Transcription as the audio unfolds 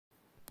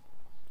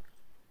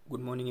Good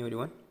morning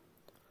everyone.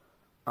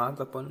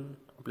 आज आपण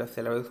आपल्या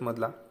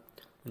सिलेबसमधला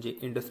म्हणजे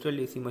इंडस्ट्रियल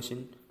एसी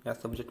मशीन या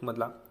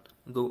सब्जेक्टमधला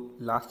जो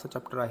लास्टचा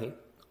चॅप्टर आहे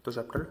तो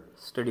चॅप्टर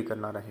स्टडी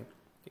करणार आहे.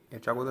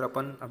 याच्या अगोदर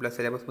आपण आपल्या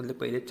सिलेबसमधले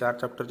पहिले 4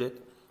 चॅप्टर जे आहेत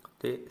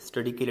ते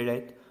स्टडी केलेले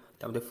आहेत.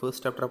 त्यामध्ये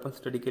फर्स्ट चॅप्टर आपण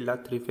स्टडी केला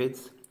 3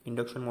 फेज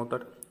इंडक्शन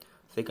मोटर,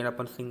 सेकंड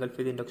आपण single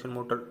phase induction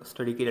motor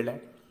study केलेला आहे,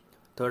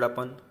 थर्ड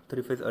आपण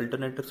 3 फेज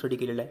अल्टरनेटर स्टडी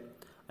केलेला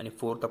आहे आणि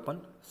फोर्थ आपण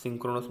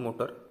सिंक्रोनस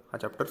मोटर हा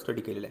चॅप्टर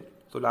स्टडी केलेला आहे.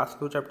 तो लास्ट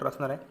जो चॅप्टर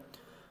असणार आहे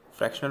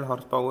फ्रॅक्शनल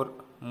हॉर्स पॉवर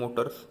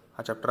मोटर्स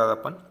हा चॅप्टर आज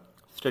आपण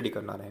स्टडी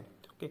करणार आहे.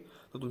 ओके,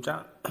 तर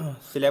तुमच्या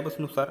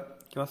सिलेबसनुसार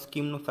किंवा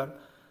स्कीमनुसार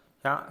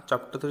ह्या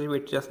चॅप्टरचं जे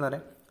वेटेज असणार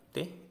आहे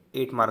ते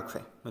 8 मार्क्स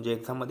आहे. म्हणजे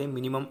एक्झाममध्ये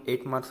मिनिमम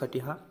 8 मार्क्ससाठी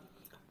हा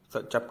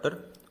चॅप्टर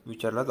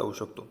विचारला जाऊ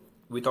शकतो.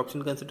 विथ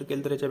ऑप्शन कन्सिडर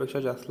केलं तर याच्यापेक्षा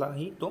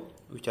जास्तही तो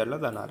विचारला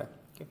जाणार आहे.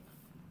 Okay,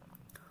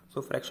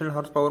 so fractional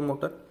horse power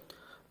motor,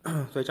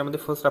 so याच्यामध्ये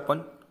फर्स्ट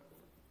आपण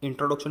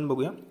इंट्रोडक्शन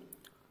बघूया.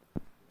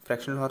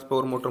 फ्रॅक्शनल हॉर्स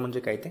पॉवर मोटर म्हणजे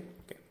काय ते.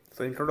 Okay,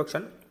 so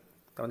introduction.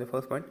 त्यामध्ये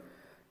first point,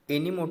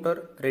 any motor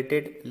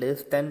rated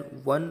less than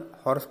 1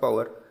 horse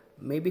power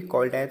may be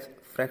called as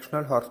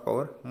fractional horse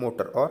power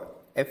motor or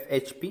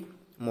FHP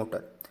motor.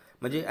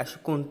 म्हणजे अशी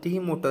कोणतीही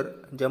मोटर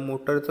ज्या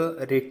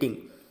मोटरचं रेटिंग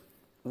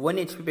 1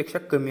 HP पेक्षा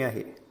कमी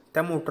आहे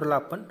त्या मोटरला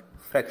आपण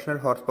फ्रॅक्शनल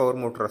हॉर्स पॉवर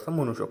मोटर असं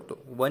म्हणू शकतो.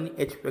 1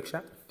 HP पेक्षा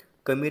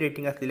कमी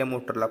रेटिंग असलेल्या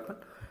मोटरला आपण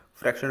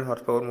फ्रॅक्शनल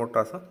हॉर्स पॉवर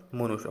मोटर असं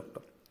म्हणू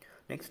शकतो.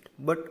 Next,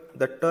 but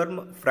the term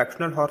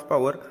fractional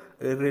horsepower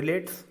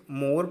relates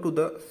more to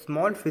the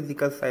small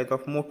physical size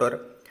of motor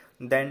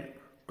than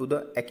to the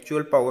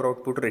actual power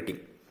output rating.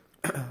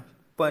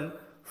 पण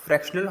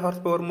फ्रॅक्शनल हॉर्स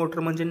पॉवर मोटर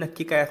म्हणजे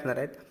नक्की काय असणार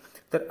आहेत,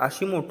 तर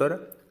अशी मोटर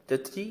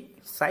त्याची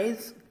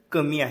साईज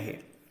कमी आहे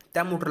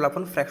त्या मोटरला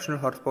आपण फ्रॅक्शनल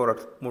हॉर्स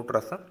पॉवर मोटर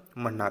असं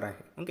म्हणणार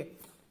आहे. Okay,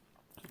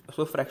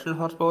 so fractional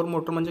horse power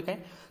motor म्हणजे काय,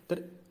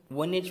 तर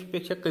 1 HP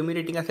पेक्षा कमी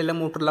रेटिंग असलेल्या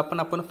मोटरला पण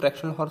आपण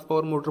फ्रॅक्शनल हॉर्स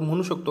पॉवर मोटर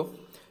म्हणू शकतो,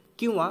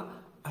 किंवा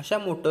अशा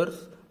मोटर्स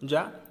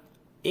ज्या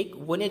एक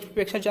 1 HP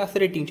पेक्षा जास्त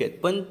रेटिंगचे आहेत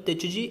पण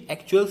त्याची जी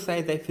ॲक्च्युअल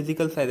साईज आहे,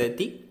 फिजिकल साईज आहे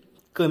ती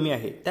कमी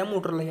आहे, त्या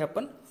मोटरलाही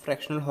आपण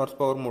फ्रॅक्शनल हॉर्स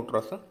पॉवर मोटर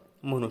असं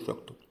म्हणू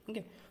शकतो.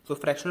 Okay, so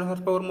fractional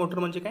horse power motor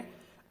म्हणजे काय,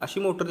 अशी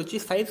मोटर त्याची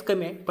साईज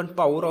कमी आहे पण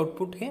पॉवर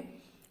आउटपुट हे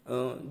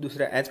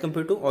दुसऱ्या as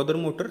compare to other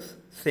Motors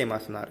same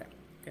असणार आहे.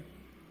 Okay,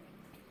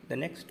 the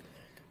next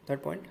third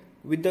point,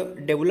 with the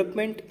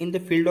development in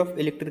the field of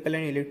electrical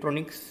and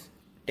electronics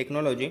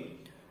technology,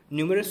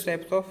 numerous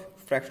types of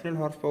fractional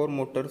horsepower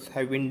motors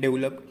have been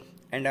developed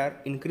and are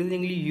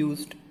increasingly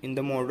used in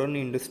the modern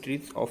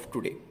industries of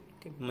today.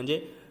 okay, म्हणजे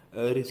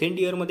recent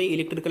इयरमध्ये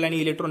electrical आणि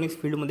electronics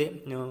फील्डमध्ये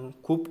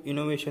खूप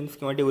innovations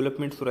किंवा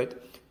development सुरू आहेत.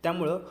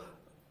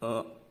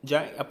 त्यामुळं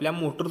ज्या आपल्या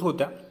मोटर्स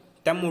होत्या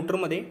त्या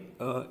मोटरमध्ये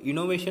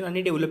इनोव्हेशन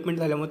आणि डेव्हलपमेंट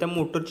झाल्यामुळे त्या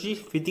मोटरची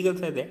फिजिकल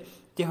साईज आहे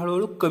ती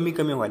हळूहळू कमी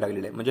व्हायला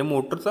लागलेली आहे. म्हणजे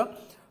मोटरचा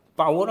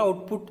पॉवर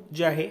आउटपुट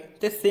जे आहे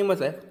ते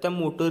सेमच आहे, त्या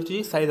मोटरची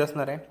जी साईज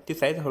असणार आहे ती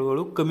साईज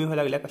हळूहळू कमी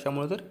व्हायला लागल्या.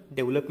 कशामुळे, तर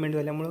डेव्हलपमेंट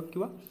झाल्यामुळं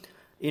किंवा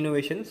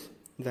इनोव्हेशन्स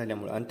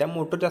झाल्यामुळं. आणि त्या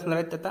मोटर ज्या असणार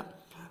आहेत त्या आता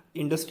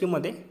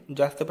इंडस्ट्रीमध्ये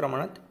जास्त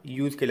प्रमाणात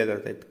यूज केल्या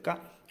जात आहेत. का,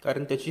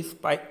 कारण त्याची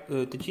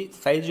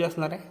साईज जी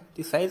असणार आहे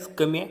ती साईज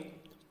कमी आहे,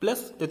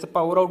 प्लस त्याचं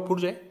पॉवर आउटपुट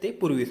जे आहे ते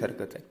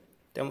पूर्वीसारखंच आहे.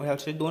 त्यामुळे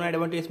ह्याचे 2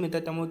 ॲडव्हान्टेज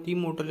मिळतात. त्यामुळे ती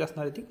मोटर जी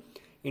असणार आहे ती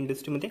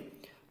इंडस्ट्रीमध्ये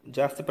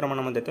जास्त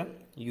प्रमाणामध्ये आता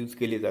यूज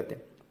केली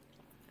जाते.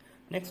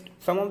 Next,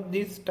 some of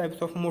these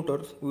types of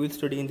Motors we will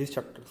study in this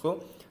chapter. So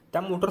त्या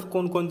मोटर्स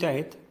कोणकोणत्या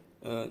आहेत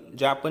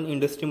ज्या आपण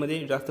इंडस्ट्रीमध्ये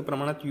जास्त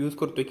प्रमाणात यूज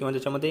करतो किंवा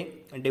ज्याच्यामध्ये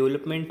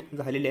डेव्हलपमेंट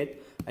झालेले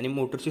आहेत आणि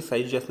मोटरची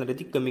साईज जी असणार आहे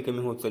ती कमी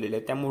होत चाललेली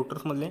आहे, त्या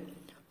मोटर्समधले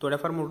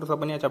थोड्याफार मोटर्स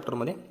आपण या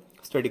चॅप्टरमध्ये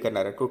स्टडी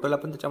करणार आहे. टोटल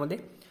आपण त्याच्यामध्ये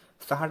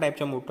 6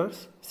 टाईपच्या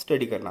मोटर्स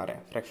स्टडी करणार आहे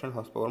फ्रॅक्शनल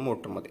हॉर्स पॉवर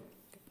मोटरमध्ये.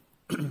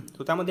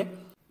 सो त्यामध्ये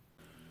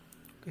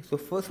ओके, सो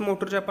फर्स्ट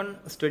मोटर जे आपण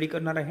स्टडी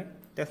करणार आहे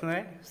ते असणार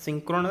आहे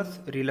सिंक्रोनस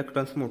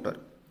रिलक्टन्स मोटर.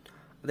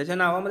 त्याच्या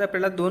नावामध्ये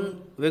आपल्याला 2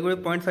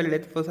 वेगवेगळे पॉईंट्स आलेले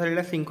आहेत. फर्स्ट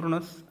आलेला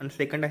सिंक्रोनस आणि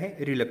सेकंड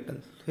आहे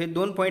रिलक्टन्स. हे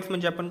 2 पॉईंट्स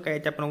म्हणजे आपण काय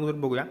ते आपण अगोदर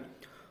बघूया.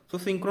 सो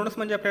सिंक्रोनस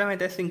म्हणजे आपल्याला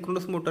माहिती आहे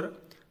सिंक्रोनस मोटर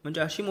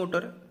म्हणजे अशी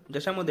मोटर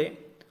ज्याच्यामध्ये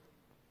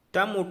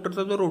त्या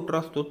मोटरचा जो रोटर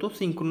असतो तो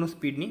सिंक्रोनस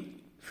स्पीडनी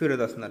फिरत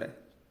असणार आहे,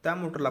 त्या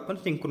मोटरला आपण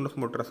सिंक्रोनस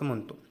मोटर असं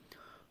म्हणतो.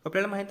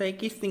 आपल्याला माहीत आहे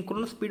की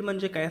सिंक्रोनस स्पीड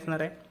म्हणजे काय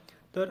असणार आहे,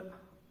 तर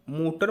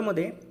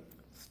मोटरमध्ये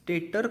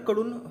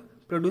स्टेटरकडून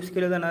प्रोड्यूस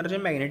केलं जाणारं जे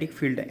मॅग्नेटिक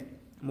फील्ड आहे,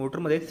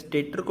 मोटरमध्ये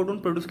स्टेटरकडून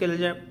प्रोड्यूस केलं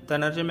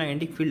जाणारं जे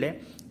मॅग्नेटिक फील्ड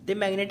आहे ते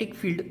मॅग्नेटिक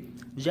फील्ड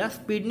ज्या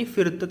स्पीडनी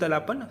फिरतं त्याला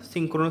आपण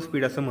सिंक्रोनस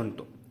स्पीड असं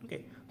म्हणतो. ओके,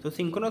 सो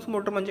सिंक्रोनस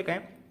मोटर म्हणजे काय,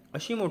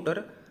 अशी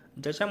मोटर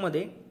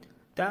ज्याच्यामध्ये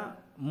त्या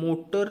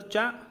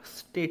मोटरच्या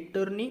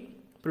स्टेटरनी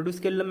प्रोड्यूस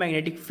केलेलं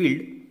मॅग्नेटिक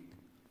फील्ड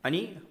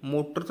आणि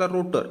मोटरचा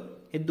रोटर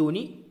हे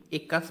दोन्ही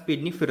एका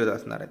स्पीडनी फिरत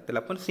असणार आहेत, त्याला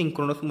आपण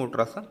सिंक्रोनस मोटर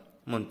असं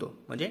म्हणतो.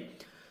 म्हणजे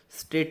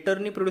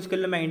स्टेटरनी प्रोड्यूस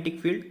केलेलं मॅग्नेटिक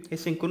फील्ड हे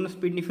सिंक्रोनस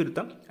स्पीडनी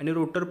फिरतं आणि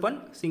रोटर पण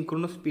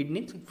सिंक्रोनस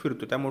स्पीडनीच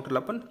फिरतो, त्या मोटरला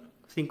आपण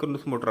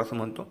सिंक्रोनस मोटर असं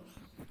म्हणतो.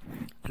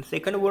 आणि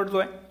सेकंड वर्ड जो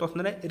आहे तो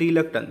असणार आहे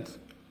रिलक्टन्स.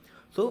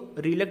 सो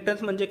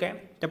रिलक्टन्स म्हणजे काय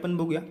ते आपण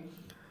बघूया.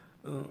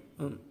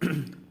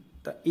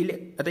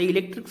 आता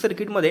इलेक्ट्रिक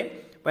सर्किटमध्ये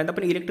पहिल्यांदा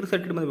आपण इलेक्ट्रिक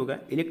सर्किटमध्ये बघूया.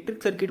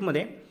 इलेक्ट्रिक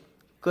सर्किटमध्ये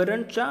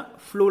करंटच्या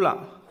फ्लोला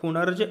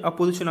होणारं जे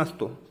अपोजिशन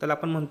असतो त्याला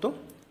आपण म्हणतो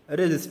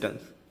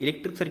रेझिस्टन्स.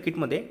 इलेक्ट्रिक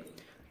सर्किटमध्ये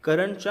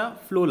करंटच्या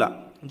फ्लोला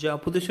जे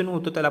अपोजिशन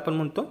होतं त्याला आपण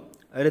म्हणतो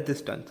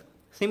रेझिस्टन्स.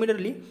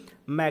 सिमिलरली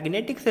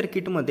मॅग्नेटिक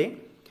सर्किटमध्ये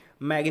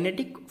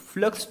मॅग्नेटिक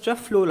फ्लक्सच्या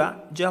फ्लोला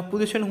जे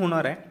अपोजिशन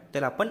होणार आहे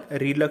त्याला आपण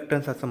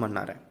रिलक्टन्स असं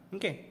म्हणणार आहे.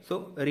 ओके, सो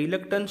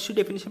रिलक्टन्सची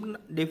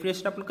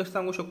डेफिनेशन आपण कसं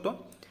सांगू शकतो?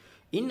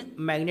 In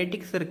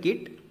magnetic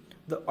circuit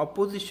the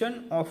opposition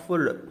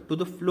offered to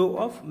the flow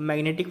of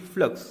magnetic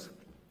flux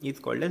is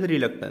called age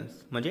reluctance.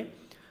 म्हणजे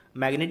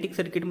मॅग्नेटिक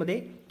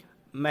सर्किटमध्ये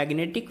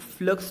मॅग्नेटिक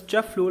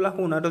फ्लक्सच्या फ्लोला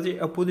होणारं जे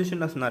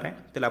अपोजिशन असणार आहे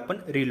त्याला आपण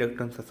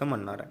रिलक्टन्स असं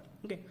म्हणणार आहे.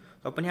 ओके,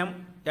 आपण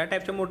या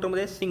टाईपच्या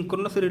मोटरमध्ये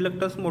सिंक्रोनस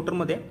रिलक्टन्स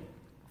मोटरमध्ये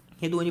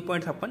हे दोन्ही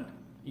पॉईंट्स आपण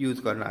यूज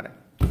करणार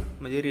आहे.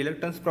 म्हणजे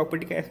रिलक्टन्स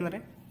प्रॉपर्टी काय असणार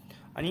आहे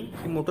आणि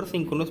ही मोटर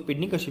सिंक्रोनस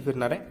स्पीडनी कशी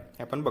फिरणार आहे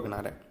हे आपण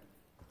बघणार आहे.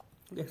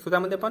 ओके, सो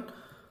त्यामध्ये आपण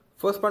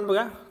फर्स्ट पॉईंट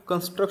बघा,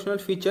 कन्स्ट्रक्शनल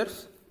फीचर्स.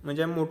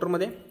 म्हणजे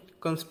मोटरमध्ये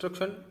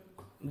कन्स्ट्रक्शन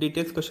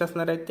डिटेल्स कसे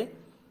असणार आहेत ते.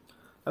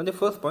 त्यामध्ये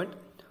first point,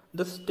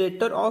 the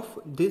stator of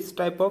this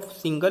type of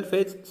single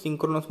phase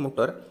synchronous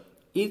motor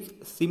is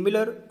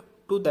similar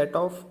to that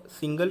of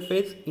single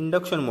phase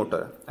induction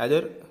motor,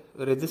 either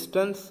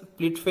resistance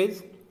split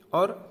phase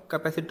और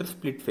capacitor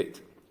split phase.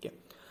 Okay,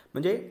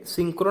 म्हणजे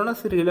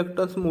synchronous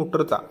reluctance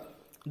मोटरचा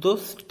जो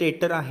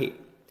stator आहे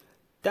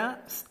त्या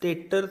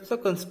स्टेटरचं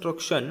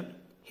construction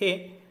हे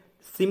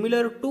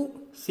similar to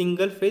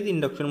single phase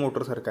induction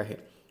मोटरसारखं आहे.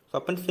 So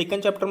आपण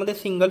second चॅप्टरमध्ये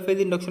single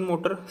phase induction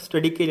motor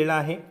study केलेला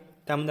आहे,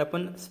 त्यामध्ये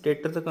आपण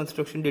स्टेटरचं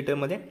कन्स्ट्रक्शन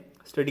डिटेलमध्ये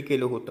स्टडी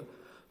केलं होतं.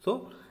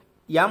 सो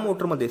या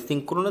मोटरमध्ये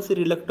सिंक्रोनस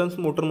रिलक्टन्स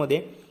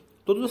मोटरमध्ये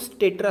तो जो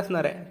स्टेटर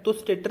असणार आहे तो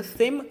stator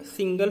same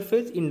single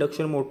phase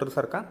induction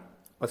मोटरसारखा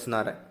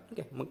असणार आहे.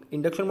 ओके, मग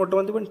इंडक्शन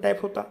मोटरमध्ये पण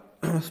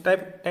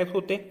टाईप्स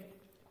होते.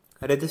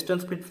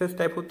 रेझिस्टन्स स्प्लिट फेज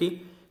टाईप होती,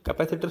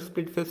 कॅपॅसिटर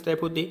स्प्लिट फेज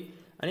टाईप होती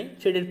आणि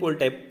शेडेड पोल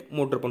टाईप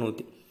मोटर पण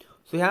होती.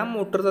 सो ह्या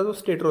मोटरचा जो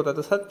स्टेटर होता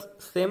तसाच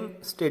सेम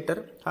स्टेटर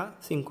हा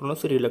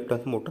सिंक्रोनस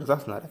रिलक्टन्स मोटरचा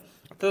असणार आहे.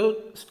 आता जो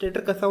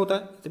स्टेटर कसा होता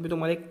ते मी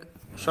तुम्हाला एक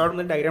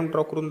शॉर्टमध्ये डायग्राम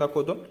ड्रॉ करून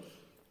दाखवतो.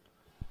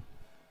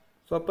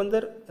 सो आपण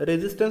जर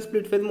रेझिस्टन्स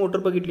स्प्लिट फेज मोटर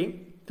बघितली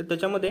तर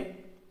त्याच्यामध्ये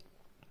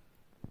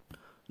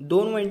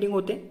दोन वाइंडिंग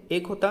होते.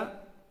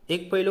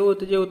 एक पहिलं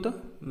होतं जे होतं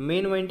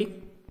मेन वाइंडिंग,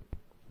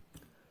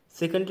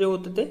 सेकंड जे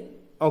होतं ते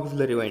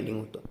ऑक्झिलरी वाइंडिंग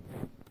होतं.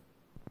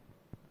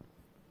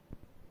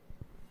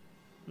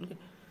 ओके,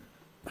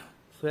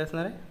 सो हे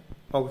असणार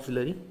आहे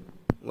ऑक्झिलरी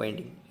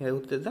वाइंडिंग, हे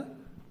होतं त्याचं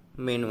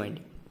मेन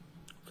वाइंडिंग.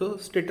 सो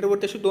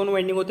स्टेटरवरती असे दोन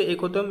वाइंडिंग होते,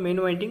 एक होतं मेन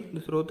वाइंडिंग,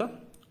 दुसरं होतं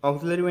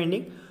ऑक्झिलरी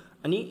वाइंडिंग.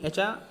 आणि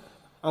याच्या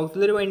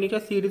ऑक्झिलरी वाइंडिंगच्या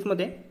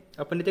सिरीजमध्ये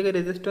आपण इथे काही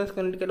रेझिस्टन्स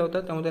कनेक्ट केला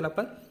होता, त्यामध्ये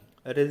आपण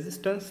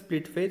resistance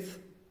split phase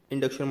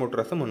induction motor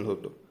असं म्हणत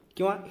होतो.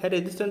 किंवा ह्या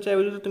रेझिस्टन्सच्या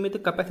ऐवजी जर तुम्ही इथे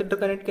कॅपॅसिटर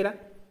कनेक्ट केला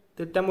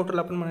तर त्या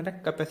मोटरला आपण म्हणणार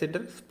आहे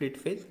capacitor split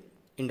phase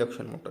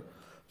induction motor.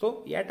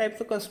 So या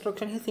टाईपचं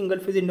कन्स्ट्रक्शन हे सिंगल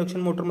फेज इंडक्शन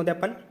मोटरमध्ये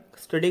आपण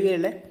स्टडी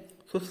केलेलं आहे.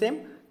 सो सेम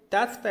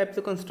त्याच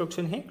टाईपचं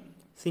कन्स्ट्रक्शन हे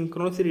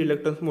सिंक्रोनस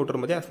रिलक्टन्स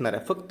मोटरमध्ये असणार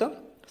आहे. फक्त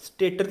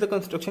स्टेटरचं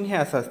कन्स्ट्रक्शन हे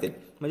असं असेल,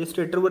 म्हणजे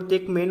स्टेटरवरती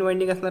एक मेन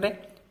वाइंडिंग असणार आहे,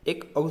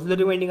 एक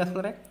ऑक्झिलरी वाइंडिंग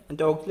असणार आहे आणि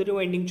त्या ऑक्झिलरी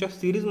वाइंडिंगच्या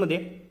सिरीजमध्ये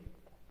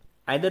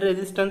either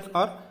resistance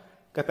or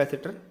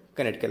capacitor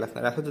connect केला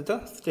असणार आहे. असं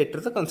त्याचं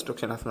स्टेटरचं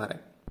कन्स्ट्रक्शन असणार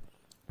आहे.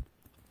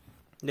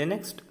 The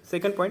next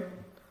second point,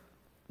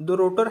 the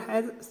rotor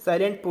has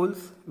silent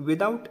poles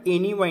without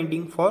any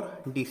winding for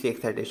DC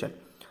excitation.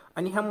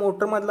 आणि ह्या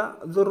मोटरमधला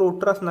जो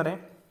रोटर असणार आहे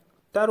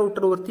त्या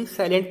रोटरवरती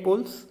सायलेंट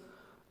पोल्स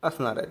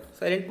असणार आहेत.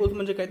 सायलेंट पोल्स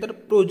म्हणजे काय तर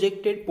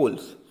प्रोजेक्टेड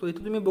पोल्स. सो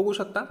इथे तुम्ही बघू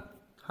शकता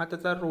हा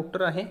त्याचा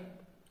रोटर आहे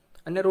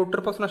आणि या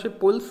रोटरपासून असे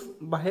पोल्स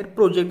बाहेर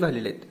प्रोजेक्ट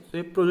झालेले आहेत. सो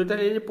हे प्रोजेक्ट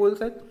झालेले जे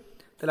पोल्स आहेत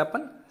त्याला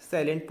आपण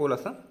सायलेंट पोल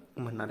असं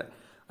म्हणणार आहे.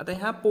 आता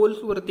ह्या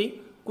पोल्सवरती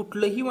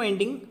कुठलंही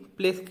वाइंडिंग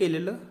प्लेस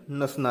केलेलं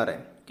नसणार आहे.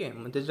 ओके,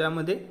 म्हणजे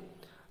त्याच्यामध्ये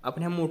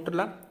आपण ह्या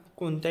मोटरला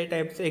कोणत्याही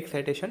टाईपचं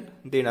एक्सायटेशन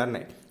देणार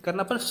नाही, कारण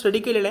आपण स्टडी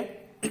केलेलं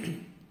आहे.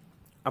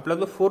 आपला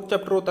जो फोर्थ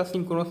चॅप्टर होता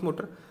सिंक्रोनस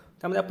मोटर,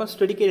 त्यामध्ये आपण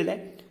स्टडी केलेला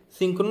आहे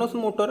सिंक्रोनस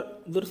मोटर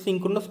जर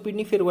सिंक्रोनस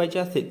स्पीडनी फिरवायची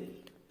असेल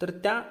तर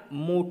त्या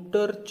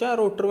मोटरच्या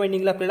रोटर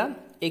वाइंडिंगला आपल्याला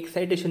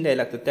एक्सायटेशन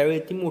द्यायला लागतं, त्यावेळी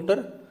ती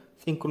मोटर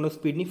सिंक्रोनस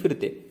स्पीडनी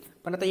फिरते.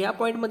 पण आता या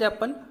पॉईंटमध्ये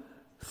आपण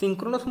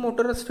सिंक्रोनस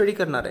मोटर स्टडी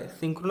करणार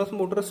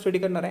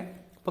आहे,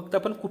 फक्त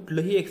आपण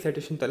कुठलंही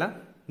एक्सायटेशन त्याला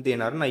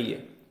देणार नाही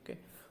आहे. ओके,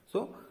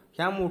 सो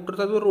ह्या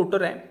मोटरचा जो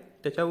रोटर आहे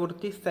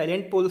त्याच्यावरती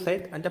सायलेंट पोल्स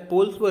आहेत आणि त्या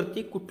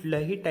पोल्सवरती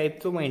कुठल्याही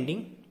टाईपचं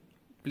वाइंडिंग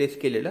प्लेस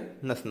केलेलं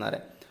नसणार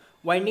आहे.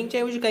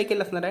 वाइंडिंगच्या ऐवजी काय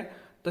केलं असणार आहे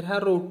तर ह्या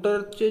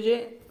रोटरचे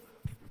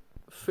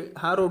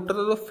हा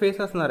रोटरचा जो फेस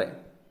असणार आहे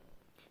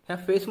ह्या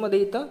फेसमध्ये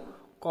इथं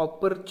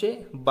कॉपरचे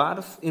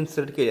बार्स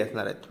इन्सर्ट केले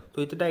असणार आहेत.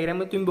 तो इथे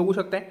डायग्राममध्ये तुम्ही बघू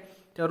शकताय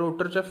त्या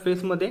रोटरच्या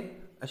फेसमध्ये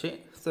असे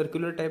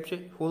सर्क्युलर टाईपचे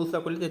होल्स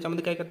दाखवले.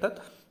 त्याच्यामध्ये काय करतात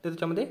तर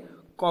त्याच्यामध्ये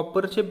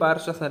कॉपरचे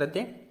बार्स असणार आहेत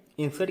ते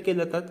इन्सर्ट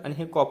केले जातात आणि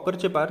हे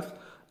कॉपरचे बार्स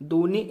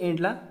दोन्ही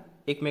एंडला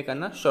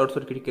एकमेकांना शॉर्ट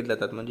सर्किट केले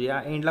जातात. म्हणजे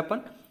या एंडला पण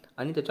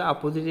आणि त्याच्या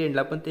अपोजिट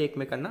एंडला पण ते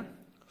एकमेकांना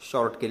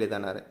शॉर्ट केले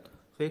जाणार आहेत.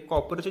 सो हे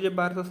कॉपरचे जे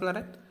बार्स असणार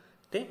आहेत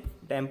ते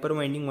डॅम्पर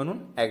वाइंडिंग म्हणून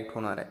ॲक्ट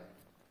होणार आहे.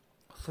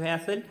 सो हे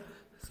असेल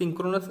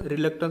सिंक्रोनस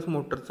रिलक्टन्स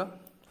मोटरचं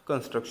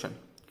कन्स्ट्रक्शन.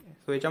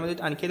 सो याच्यामध्ये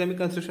आणखी एकदा मी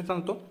कन्स्ट्रक्शन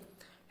सांगतो.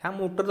 ह्या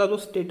मोटरचा जो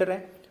स्टेटर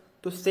आहे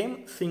तो सेम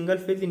सिंगल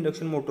फेज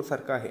इंडक्शन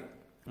मोटरसारखा आहे.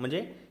 म्हणजे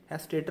ह्या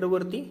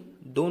स्टेटरवरती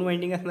 2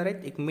 वाइंडिंग असणार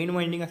आहेत. एक मेन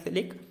वाइंडिंग असेल,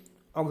 एक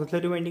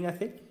ऑक्झिलरी वाइंडिंग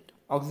असेल.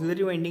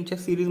 ऑक्झिलरी वाइंडिंगच्या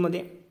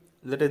सिरीजमध्ये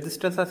जर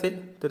रेझिस्टन्स असेल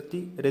तर ती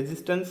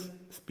रेझिस्टन्स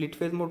स्प्लिट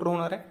फेज मोटर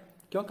होणार आहे,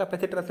 किंवा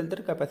कॅपॅसिटर असेल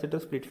तर कॅपॅसिटर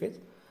स्प्लिट फेज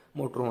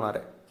मोटर होणार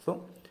आहे. सो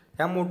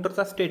ह्या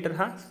मोटरचा स्टेटर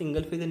हा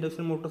सिंगल फेज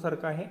इंडक्शन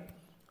मोटरसारखा आहे.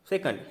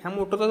 सेकंड, ह्या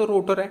मोटरचा जो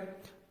रोटर आहे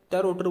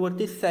त्या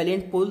रोटरवरती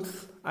सायलेंट पोल्स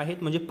आहेत,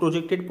 म्हणजे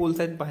प्रोजेक्टेड पोल्स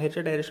आहेत,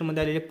 बाहेरच्या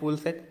डायरेक्शनमध्ये आलेले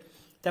पोल्स आहेत.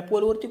 त्या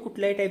पोलवरती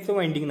कुठल्याही टाईपचं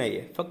वाइंडिंग नाही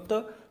आहे. फक्त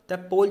त्या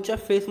पोलच्या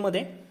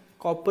फेसमध्ये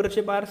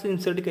कॉपरचे बार्स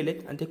इन्सर्ट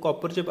केलेत आणि ते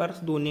कॉपरचे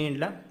बार्स दोन्ही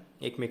एंडला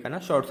एकमेकांना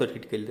शॉर्ट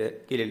सर्किट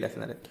केलेले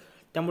असणार आहेत.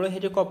 त्यामुळे हे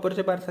जे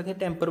कॉपरचे बार्स आहेत हे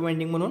टेम्पर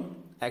वाइंडिंग म्हणून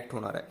ॲक्ट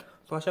होणार आहेत.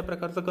 सो अशा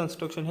प्रकारचं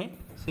कन्स्ट्रक्शन हे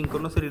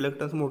सिंक्रोनस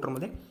रिलक्टन्स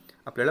मोटरमध्ये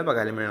आपल्याला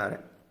बघायला मिळणार आहे.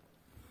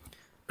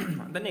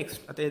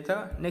 आता याचा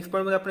नेक्स्ट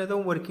पॉईंटमध्ये आपण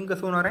याचं वर्किंग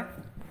कसं होणार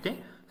आहे ते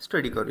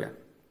स्टडी करूया.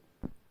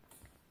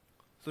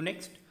 So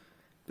next,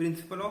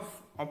 principle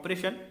of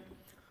operation.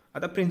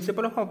 आता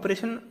प्रिन्सिपल ऑफ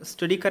ऑपरेशन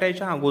स्टडी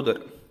करायच्या अगोदर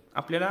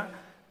आपल्याला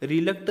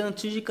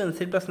रिलक्टन्सची जी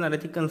कन्सेप्ट असणार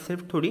आहे ती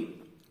कन्सेप्ट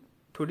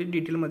थोडी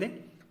डिटेलमध्ये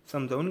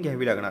समजावून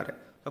घ्यावी लागणार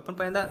आहे. आपण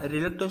पहिल्यांदा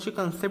रिलक्टन्सची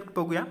कन्सेप्ट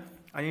बघूया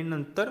आणि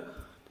नंतर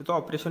त्याचं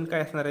ऑपरेशन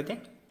काय असणार आहे ते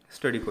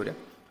स्टडी करूया.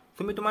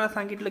 सो मी तुम्हाला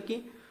सांगितलं की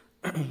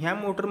ह्या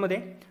मोटरमध्ये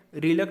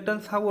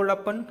रिलक्टन्स हा वर्ड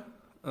आपण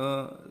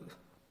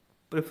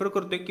प्रेफर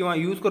करतो आहे किंवा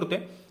यूज करतो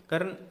आहे,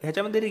 कारण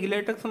ह्याच्यामध्ये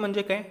रिलक्टन्स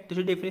म्हणजे काय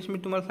त्याची डेफिनेशन मी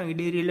तुम्हाला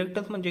सांगितली.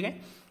 रिलक्टन्स म्हणजे काय,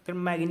 तर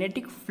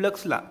मॅग्नेटिक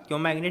फ्लक्सला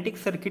किंवा मॅग्नेटिक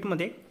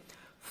सर्किटमध्ये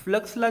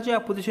फ्लक्सला जे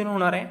अपोजिशन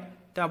होणार आहे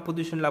त्या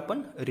अपोजिशनला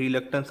आपण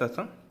रिलक्टन्स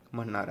असं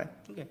म्हणणार आहे.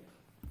 ठीक आहे.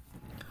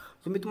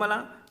 सो मी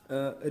तुम्हाला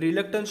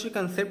रिलक्टन्सची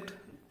कन्सेप्ट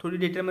थोडी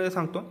डिटेलमध्ये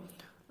सांगतो.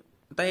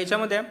 आता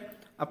याच्यामध्ये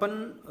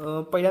आपण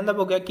पहिल्यांदा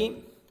बघूया की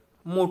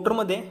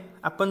मोटरमध्ये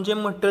आपण जे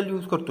मटेरियल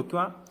यूज करतो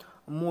किंवा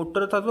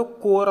मोटरचा जो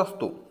कोअर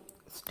असतो,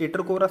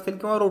 स्टेटर कोअर असेल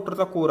किंवा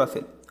रोटरचा कोअर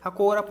असेल, हा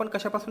कोअर आपण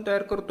कशापासून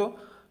तयार करतो,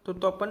 तर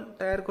तो आपण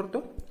तयार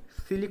करतो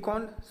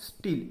सिलिकॉन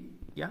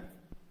स्टील या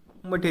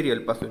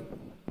मटेरियलपासून.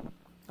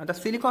 आता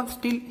सिलिकॉन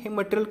स्टील हे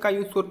मटेरियल काय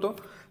यूज करतो,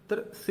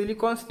 तर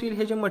सिलिकॉन स्टील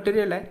हे जे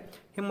मटेरियल आहे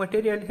हे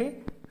मटेरियल हे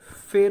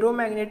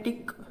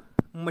फेरोमॅग्नेटिक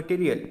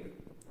मटेरियल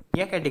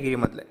या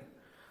कॅटेगरीमधलं आहे.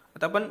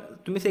 आता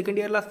तुम्ही सेकंड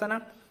इयरला असताना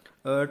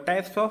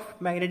टाईप्स ऑफ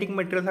मॅग्नेटिक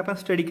मटेरियल्स आपण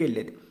स्टडी केले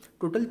आहेत.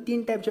 टोटल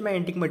 3 टाईपचे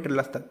मॅग्नेटिक मटेरियल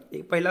असतात.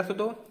 एक पहिला असतो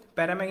तो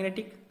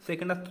पॅरामॅग्नेटिक,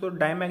 सेकंड असतो तो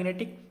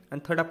डायमॅग्नेटिक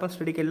आणि थर्ड आपण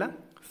स्टडी केला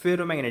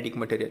फेरोमॅग्नेटिक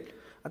मटेरियल.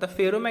 आता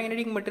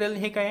फेरोमॅग्नेटिक मटेरियल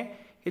हे काय आहे,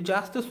 हे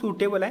जास्त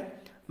सुटेबल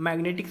आहे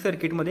मॅग्नेटिक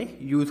सर्किटमध्ये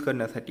यूज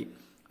करण्यासाठी.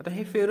 आता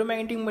हे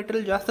फेरोमॅग्नेटिक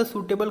मटेरियल जास्त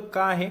सुटेबल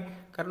का आहे,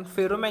 कारण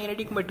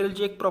फेरोमॅग्नेटिक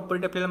मटेरियलची एक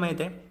प्रॉपर्टी आपल्याला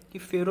माहीत आहे की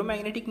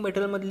फेरोमॅग्नेटिक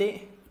मटेरियलमधले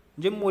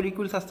जे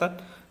मोलिक्युल्स असतात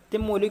ते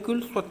मोलिक्युल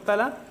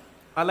स्वतःला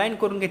अलाइन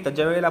करून घेतात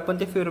ज्यावेळेला आपण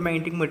ते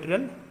फेरोमॅग्नेटिक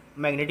मटेरियल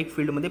मॅग्नेटिक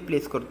फील्डमध्ये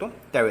प्लेस करतो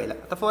त्यावेळेला.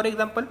 आता फॉर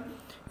एक्झाम्पल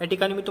या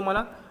ठिकाणी मी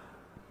तुम्हाला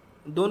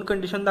 2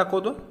 कंडिशन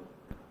दाखवतो.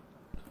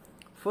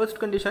 फर्स्ट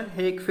कंडिशन,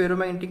 हे एक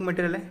फेरोमॅग्नेटिक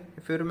मटेरियल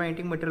आहे.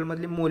 फेरोमॅग्नेटिक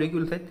मटेरियलमधले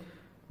मोलिक्युल्स आहेत,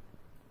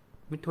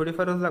 मी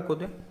थोडेफारच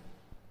दाखवतो आहे.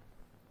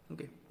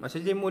 ओके, असे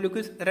जे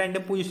मोलिक्युल्स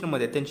रँडम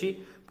पोझिशनमध्ये आहेत त्यांची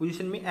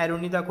पोझिशन मी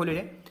ॲरोनी दाखवलेली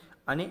आहे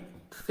आणि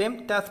सेम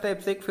त्याच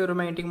टाईपचं एक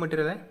फेरोमॅग्नेटिक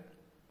मटेरियल आहे,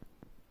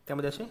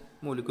 त्यामध्ये असे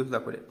मोलिक्युल्स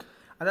दाखवले आहेत.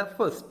 आता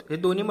फर्स्ट, हे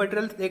दोन्ही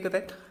मटेरियल्स एकच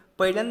आहेत.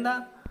 पहिल्यांदा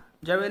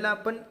ज्यावेळेला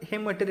आपण हे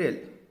मटेरियल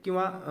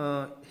किंवा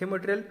हे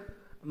मटेरियल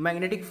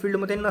मॅग्नेटिक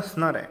फील्डमध्ये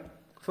नसणार आहे,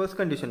 फर्स्ट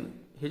कंडिशन,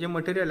 हे जे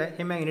मटेरियल आहे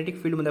हे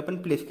मॅग्नेटिक फील्डमध्ये आपण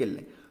प्लेस केलेलं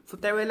आहे. सो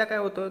त्यावेळेला काय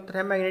होतं, तर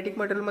ह्या मॅग्नेटिक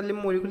मटेरियलमधले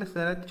मोलिक्युल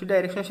असतात त्याची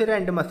डायरेक्शन असे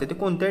रँडम असते, ते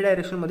कोणत्याही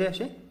डायरेक्शनमध्ये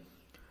असे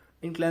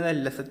इन्क्लाइन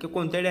झालेले असतात किंवा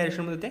कोणत्याही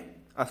डायरेक्शनमध्ये ते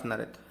असणार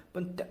आहेत.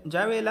 पण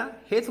ज्या वेळेला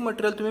हेच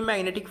मटेरियल तुम्ही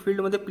मॅग्नेटिक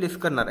फील्डमध्ये प्लेस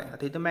करणार आहे,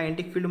 आता इथं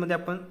मॅग्नेटिक फील्डमध्ये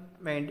आपण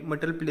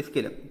मटेरियल प्लेस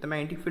केलं, तर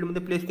मॅग्नेटिक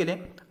फील्डमध्ये प्लेस केले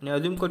आणि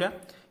अज्युम करूया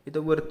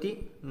इथं वरती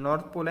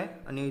नॉर्थ पोल आहे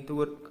आणि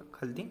इथं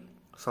खालती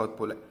साऊथ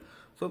पोल आहे.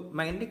 सो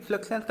मॅग्नेटिक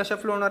फ्लक्स लाईन्स कशा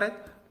फ्लो होणार आहेत,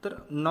 तर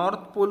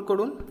नॉर्थ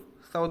पोलकडून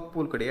साऊथ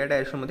पोलकडे या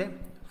डायरेक्शनमध्ये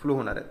फ्लो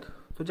होणार आहेत.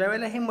 सो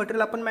ज्यावेळेला हे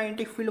मटेरियल आपण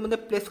मॅग्नेटिक फील्डमध्ये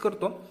प्लेस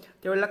करतो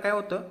त्यावेळेला काय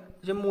होतं,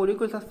 जे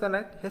मोलिक्युल्स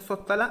असतात हे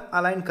स्वतःला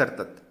अलाइन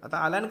करतात.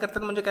 आता अलाइन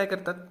करतात म्हणजे काय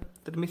करतात,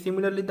 तर मी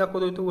सिमिलरली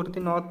दाखवतो इथं वरती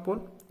नॉर्थ पोल,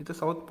 इथं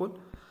साऊथ पोल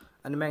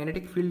आणि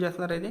मॅग्नेटिक फील्ड जे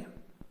असणार आहे ते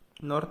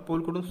नॉर्थ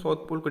पोलकडून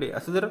साऊथ पोलकडे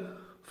असं जर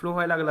फ्लो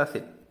व्हायला लागला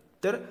असेल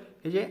तर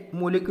हे जे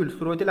मोलिक्युल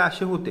सुरुवातीला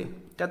असे होते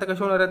ते आता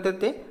कसे होणार आहेत, तर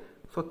ते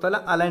स्वतःला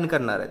अलाइन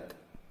करणार आहेत.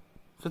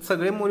 सो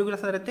सगळे मोलिक्युल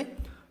असणार आहेत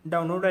ते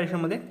डाऊनवर्ड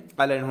डायरेक्शनमध्ये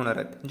अलाइन होणार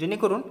आहेत,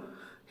 जेणेकरून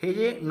हे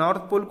जे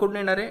नॉर्थ पोलकडून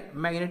येणारे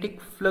मॅग्नेटिक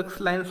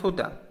फ्लक्स लाईन्स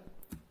होत्या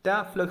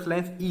त्या फ्लक्स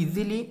लाईन्स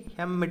इझिली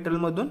ह्या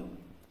मेटलमधून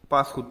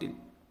पास होतील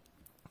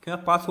किंवा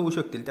पास होऊ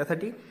शकतील.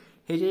 त्यासाठी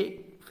हे जे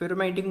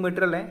फेरोमॅग्नेटिक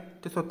मटेरियल आहे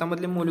ते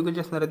स्वतःमधले मोलिक्युल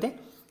जे असणार आहे ते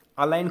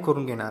अलाइन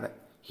करून घेणार आहे.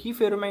 ही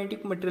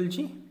फेरोमॅग्नेटिक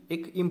मटेरियलची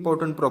एक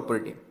इम्पॉर्टंट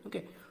प्रॉपर्टी. ओके,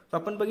 सो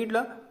आपण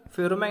बघितलं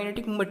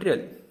फेरोमॅग्नेटिक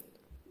मटेरियल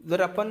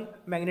जर आपण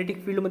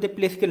मॅग्नेटिक फील्डमध्ये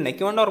प्लेस केलं नाही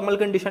किंवा नॉर्मल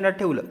कंडिशनला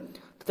ठेवलं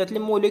तर त्यातले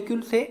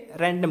मोलिक्युल्स हे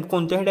रँडम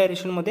कोणत्याही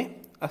डायरेक्शनमध्ये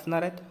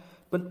असणार आहेत.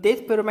 पण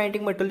तेच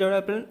फेरोमॅग्नेटिक मटेरियल जेव्हा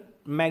आपण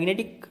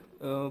मॅग्नेटिक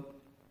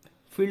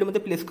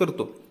फील्डमध्ये प्लेस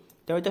करतो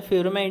त्यावेळी त्या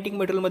फेरोमॅग्नेटिक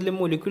मटेरियलमधले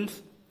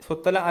मोलिक्युल्स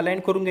स्वतःला अलाइन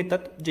करून घेतात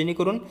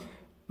जेणेकरून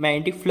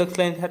मॅग्नेटिक फ्लक्स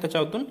लाईन्स ह्या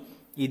त्याच्यातून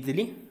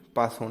इझिली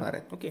पास होणार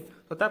आहेत. ओके,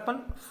 आता आपण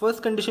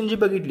फर्स्ट कंडिशन जी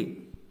बघितली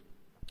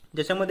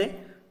ज्याच्यामध्ये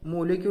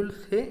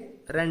मोलिक्युल्स हे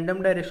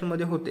रँडम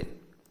डायरेक्शनमध्ये होते,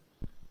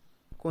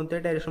 कोणत्या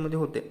डायरेक्शनमध्ये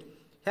होते,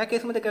 ह्या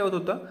केसमध्ये काय होत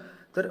होतं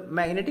तर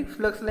magnetic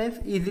flux lines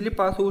easily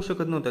pass होऊ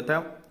शकत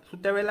नव्हतं.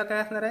 त्यावेळेला काय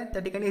असणार आहे,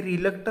 त्या ठिकाणी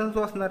रिलक्टन्स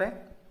जो असणार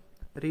आहे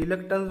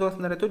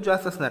तो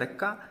जास्त असणार आहे.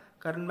 का?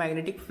 कारण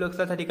मॅग्नेटिक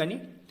फ्लक्सला त्या ठिकाणी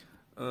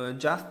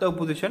जास्त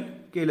अपोजिशन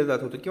केलं जात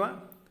होतं किंवा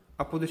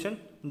अपोजिशन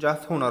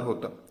जास्त होणार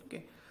होतं. ओके,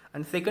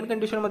 आणि सेकंड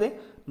कंडिशनमध्ये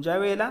ज्या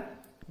वेळेला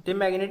ते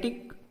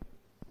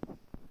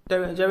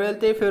ज्यावेळेला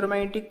ते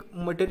फेरोमॅग्नेटिक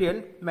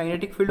मटेरियल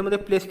मॅग्नेटिक फील्डमध्ये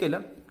प्लेस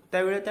केलं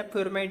त्यावेळेला त्या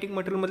फेरोमॅग्नेटिक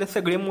मटेरियलमधले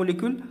सगळे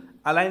मोलिक्यूल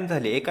अलाइन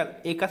झाले,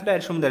 एकाच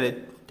डायरेक्शनमध्ये आले.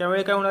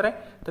 त्यावेळी काय होणार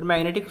आहे तर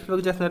मॅग्नेटिक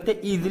फ्लक्स जे असणार ते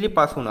इझिली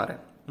पास होणार आहे.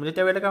 म्हणजे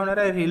त्यावेळेला काय होणार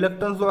आहे,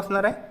 रिलक्टन्स जो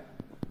असणार आहे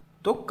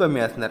तो कमी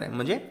असणार आहे,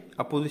 म्हणजे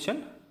अपोजिशन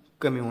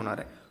कमी होणार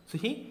आहे. सो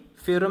ही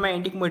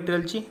फेरोमॅग्नेटिक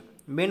मटेरियलची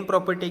मेन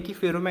प्रॉपर्टी आहे की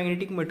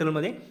फेरोमॅग्नेटिक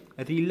मटेरियलमध्ये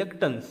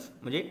रिलक्टन्स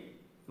म्हणजे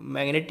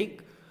मॅग्नेटिक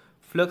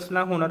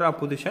फ्लक्सला होणारं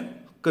अपोजिशन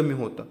कमी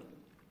होतं.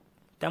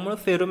 त्यामुळं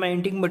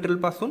फेरोमॅग्नेटिक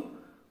मटेरियलपासून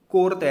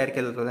कोर तयार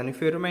केला जातात. आणि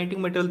फेरोमॅग्नेटिक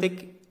मटेरियलचं एक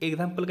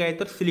एक्झाम्पल काय आहे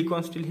तर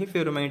सिलिकॉन स्टील हे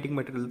फेरोमॅग्नेटिक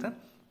मटेरियलचं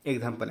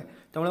एक्झाम्पल आहे.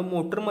 त्यामुळे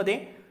मोटरमध्ये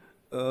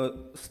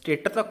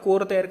स्टेटरचा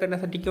कोर तयार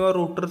करण्यासाठी किंवा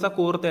रोटरचा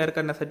कोर तयार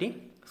करण्यासाठी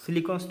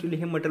सिलिकॉन स्टील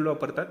हे मटेरियल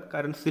वापरतात.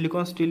 कारण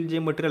सिलिकॉन स्टील जे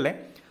मटेरियल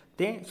आहे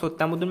ते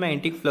स्वतःमधून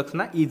मॅग्नेटिक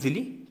फ्लक्सना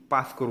इझिली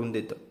पास करून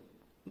देतं.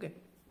 ओके,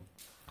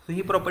 सो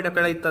ही प्रॉपर्टी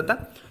आपल्याला इथं आता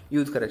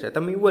यूज करायची आहे. आता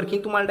मी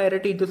वर्किंग तुम्हाला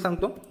डायरेक्ट इथं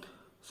सांगतो.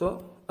 सो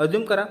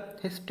अज्यूम करा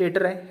हे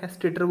स्टेटर आहे, ह्या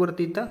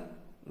स्टेटरवरती इथं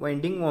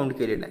वाइंडिंग माउंट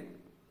केलेलं आहे.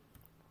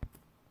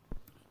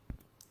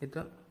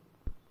 इथं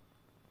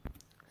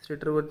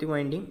स्टेटरवरती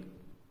वाइंडिंग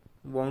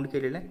वाउंड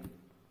केलेलं आहे.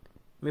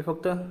 मी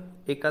फक्त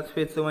एकाच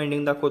फेजचं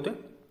वाइंडिंग दाखवतो आहे.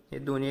 हे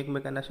दोन्ही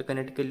एकमेकांना असे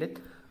कनेक्ट केले आहेत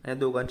आणि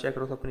दोघांच्या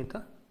अक्रॉस आपण इथं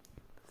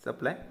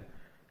सप्लाय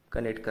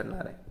कनेक्ट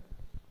करणार आहे.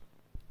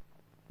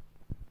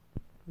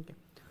 ओके,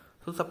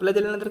 सो सप्लाय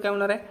दिल्यानंतर काय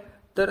होणार आहे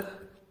तर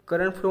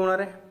करंट फ्लो होणार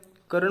आहे.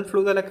 करंट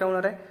फ्लो झाला काय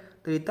होणार आहे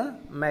तर इथं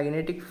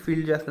मॅग्नेटिक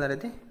फील्ड जे असणार आहे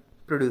ते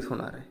प्रोड्यूस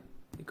होणार आहे.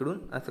 इकडून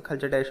असं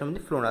खालच्या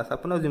डायरेक्शनमध्ये फ्लो होणार असं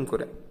आपण अज्यूम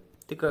करूया.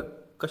 ते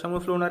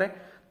कशामुळे फ्लो होणार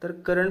आहे तर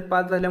करंट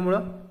पास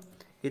झाल्यामुळं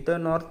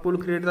इथं नॉर्थ पोल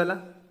क्रिएट झाला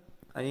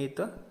आणि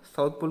इथं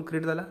साऊथ पोल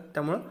क्रिएट झाला.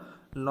 त्यामुळं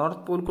नॉर्थ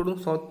पोलकडून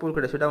साऊथ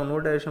पोलकडे असे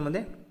डाऊनवर्ड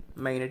डायरेक्शनमध्ये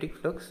मॅग्नेटिक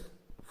फ्लक्स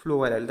फ्लो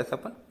व्हायला लागेल तसं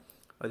आपण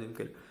अज्यूम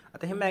केलं.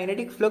 आता हे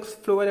मॅग्नेटिक फ्लक्स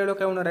फ्लो व्हायला लागलं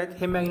काय होणार आहेत,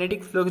 हे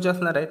मॅग्नेटिक फ्लक्स जे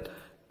असणार आहेत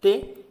ते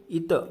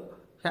इथं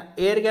ह्या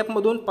एअर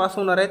गॅपमधून पास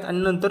होणार आहेत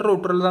आणि नंतर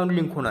रोटरला जाऊन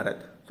लिंक होणार आहेत.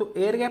 सो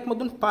एअर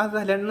गॅपमधून पास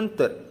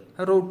झाल्यानंतर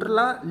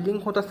रोटरला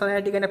लिंक होत असताना या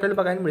ठिकाणी आपल्याला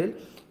बघायला मिळेल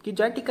की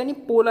ज्या ठिकाणी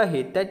पोल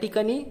आहे त्या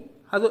ठिकाणी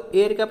हा जो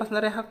एअर गॅप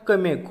असणार आहे हा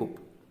कमी आहे खूप.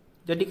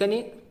 ज्या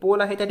ठिकाणी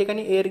पोल आहे त्या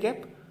ठिकाणी एअर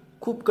गॅप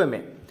खूप कमी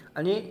आहे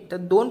आणि त्या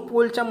दोन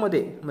पोलच्या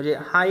मध्ये म्हणजे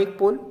हा एक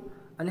पोल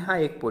आणि हा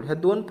एक पोल, ह्या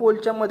दोन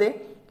पोलच्या मध्ये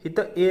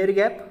इथं एअर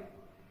गॅप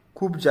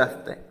खूप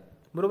जास्त आहे.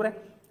 बरोबर आहे.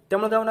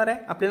 त्यामुळे काय होणार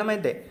आहे आपल्याला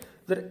माहिती आहे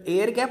जर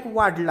एअर गॅप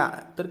वाढला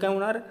तर काय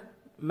होणार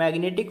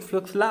मॅग्नेटिक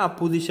फ्लक्सला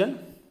अपोजिशन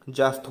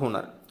जास्त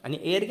होणार आणि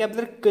एअर गॅप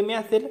जर कमी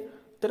असेल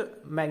तर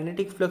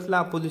मॅग्नेटिक फ्लक्सला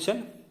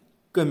अपोजिशन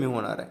कमी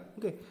होणार आहे.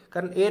 ओके,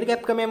 कारण एअर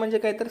गॅप कमी आहे म्हणजे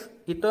काय तर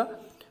इथं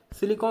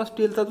सिलिकॉन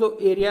स्टीलचा जो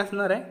एरिया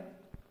असणार आहे,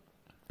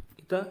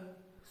 इथं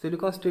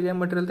सिलिकॉन स्टील या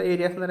मटेरियलचा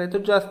एरिया असणार आहे तो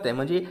जास्त आहे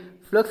म्हणजे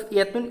फ्लक्स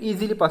यातून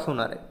इझिली पास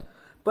होणार आहेत.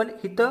 पण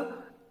इथं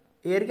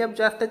एअर गॅप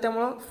जास्त आहे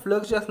त्यामुळं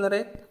फ्लक्स जे असणार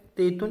आहेत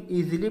ते इथून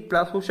इझिली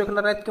पास होऊ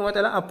शकणार आहेत किंवा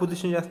त्याला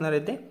अपोजिशन जे असणार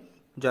आहे ते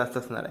जास्त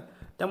असणार आहे.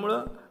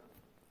 त्यामुळं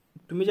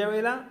तुम्ही ज्या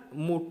वेळेला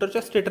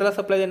मोटरच्या स्टेटरला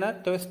सप्लाय देणार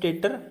त्यावेळेस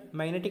स्टेटर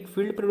मॅग्नेटिक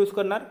फील्ड प्रोड्यूस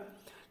करणार.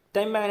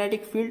 त्या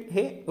मॅग्नेटिक फील्ड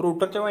हे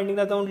रोटरच्या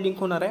वाइंडिंगला जाऊन लिंक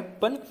होणार आहे.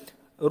 पण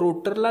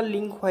रोटरला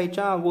लिंक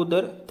व्हायच्या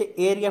अगोदर ते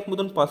एअर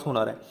गॅपमधून पास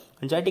होणार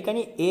आहे. ज्या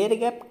ठिकाणी एअर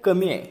गॅप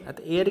कमी आहे,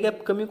 आता एअर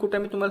गॅप कमी कुठे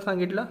मी तुम्हाला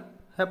सांगितलं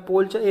ह्या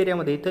पोलच्या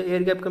एरियामध्ये, इथं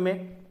एअर गॅप कमी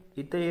आहे,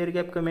 इथं एअर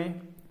गॅप कमी आहे,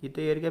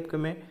 इथं एअर गॅप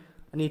कमी आहे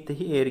आणि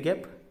इथंही एअर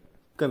गॅप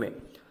कमी आहे.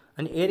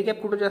 आणि एअर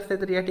गॅप कुठं जास्त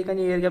आहे तर या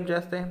ठिकाणी एअर गॅप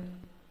जास्त आहे,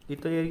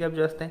 इथं एअर गॅप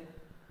जास्त आहे.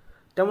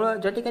 त्यामुळं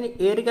ज्या ठिकाणी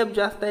एअर गॅप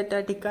जास्त आहे त्या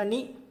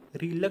ठिकाणी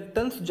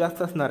रिलक्टन्स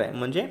जास्त असणार आहे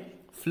म्हणजे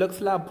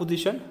फ्लक्सला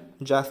अपोजिशन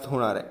जास्त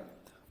होणार आहे.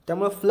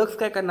 त्यामुळं फ्लक्स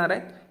काय करणार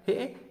आहे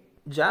हे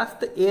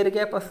जास्त एअर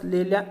गॅप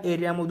असलेल्या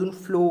एरियामधून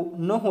फ्लो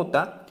न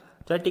होता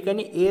ज्या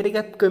ठिकाणी एअर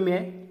गॅप कमी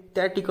आहे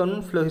त्या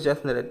ठिकाणून फ्लक्स जे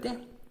असणार आहेत ते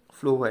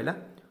फ्लो व्हायला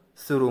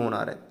सुरू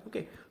होणार आहेत.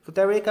 ओके, सो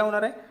त्यावेळी काय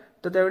होणार आहे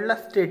तर त्यावेळेला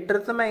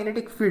स्टेटरचं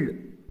मॅग्नेटिक फील्ड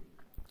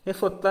हे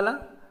स्वतःला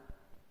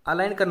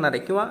अलाइन करणार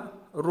आहे किंवा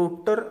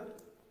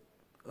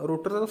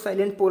रोटरचा जो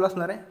सायलेंट पोल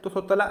असणार आहे तो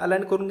स्वतःला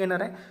अलाइन करून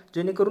घेणार आहे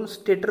जेणेकरून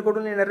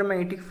स्टेटरकडून येणारं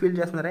मॅग्नेटिक फील्ड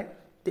जे असणार आहे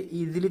ते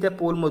इझिली त्या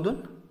पोलमधून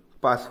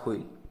पास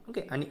होईल.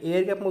 ओके, आणि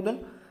एअर गॅपमधून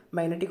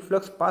मॅग्नेटिक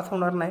फ्लक्स पास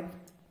होणार नाही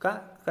का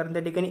कारण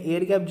त्या ठिकाणी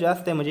एअर गॅप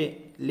जास्त आहे म्हणजे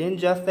लेंथ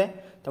जास्त आहे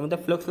त्यामुळे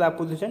त्या फ्लक्सला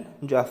अपोजिशन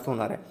जास्त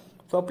होणार आहे.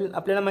 सो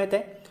आपल्याला माहीत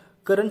आहे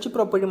करंटची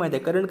प्रॉपर्टी माहीत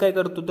आहे. करंट काय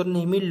करतो तर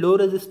नेहमी लो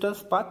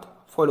रेझिस्टन्स पाथ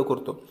फॉलो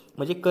करतो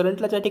म्हणजे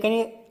करंटला ज्या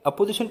ठिकाणी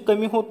अपोजिशन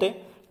कमी होते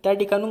त्या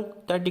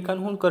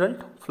ठिकाणहून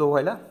करंट फ्लो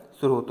व्हायला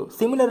सुरू होतो.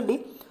 सिमिलरली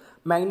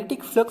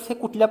मॅग्नेटिक फ्लक्स हे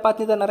कुठल्या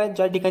पाथने जाणार आहे,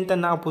 ज्या ठिकाणी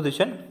त्यांना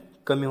अपोजिशन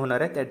कमी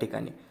होणार आहे त्या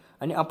ठिकाणी.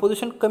 आणि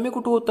अपोजिशन कमी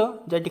कुठं होतं,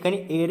 ज्या ठिकाणी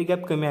एअर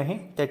गॅप कमी आहे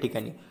त्या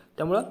ठिकाणी.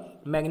 त्यामुळं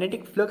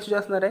मॅग्नेटिक फ्लक्स जे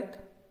असणार आहेत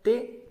ते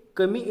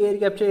कमी एअर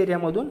गॅपच्या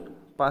एरियामधून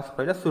पास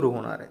व्हायला सुरू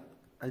होणार आहेत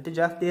आणि ते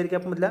जास्त एअर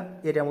गॅपमधल्या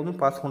एरियामधून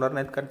पास होणार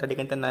नाहीत, कारण त्या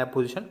ठिकाणी त्यांना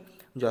अपोजिशन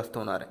जास्त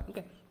होणार आहे.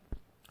 ओके,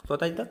 सो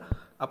आता इथं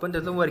आपण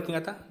त्याचं वर्किंग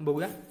आता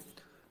बघूया.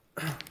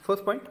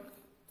 First point,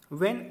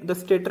 when the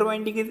stator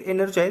winding is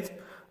energized,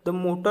 the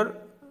motor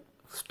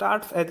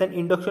starts as an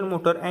induction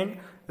motor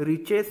and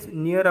reaches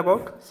near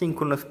about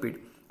synchronous speed.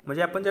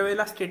 म्हणजे आपण ज्या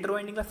वेळेला स्टेटर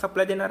वाइंडिंगला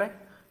सप्लाय देणार आहे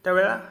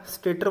त्यावेळेला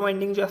स्टेटर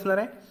वाइंडिंग जे असणार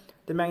आहे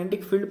ते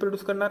मॅग्नेटिक फील्ड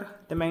प्रोड्यूस करणार.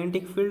 ते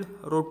मॅग्नेटिक फील्ड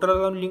रोटरला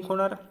जाऊन लिंक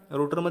होणार,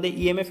 रोटरमध्ये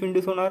EMF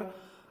इंड्यूस होणार,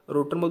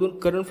 रोटरमधून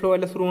करंट फ्लो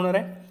व्हायला सुरू होणार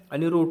आहे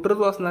आणि रोटर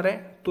जो असणार आहे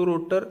तो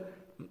रोटर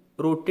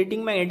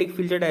रोटेटिंग मॅग्नेटिक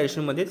फील्डच्या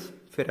डायरेक्शनमध्येच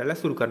फिरायला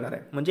सुरू करणार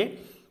आहे. म्हणजे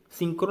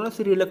सिंक्रोनस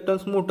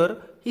रिलक्टन्स मोटर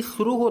ही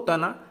सुरू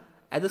होताना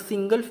as a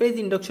single phase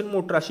induction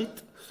motor अशीच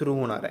सुरू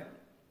होणार आहे.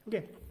 ओके,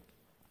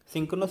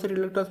 सिंक्रोनस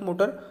रिलक्टन्स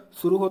मोटर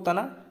सुरू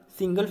होताना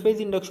सिंगल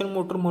फेज इंडक्शन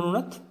मोटर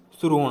म्हणूनच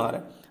सुरू होणार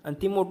आहे आणि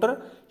ती मोटर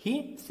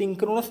ही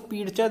सिंक्रोनस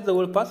स्पीडच्या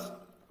जवळपास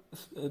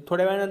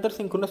थोड्या वेळानंतर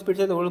सिंक्रोनस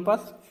स्पीडच्या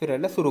जवळपास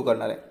फिरायला सुरू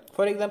करणार आहे.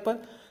 फॉर एक्झाम्पल,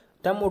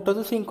 त्या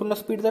मोटरचं सिंक्रोनस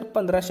स्पीड जर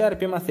 1500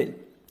 RPM असेल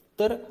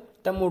तर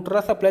त्या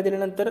मोटरला सप्लाय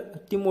दिल्यानंतर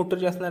ती मोटर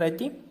जी असणार आहे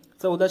ती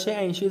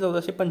 1480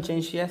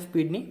 1485 या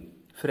स्पीडनी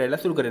फिरायला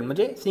सुरू करेल.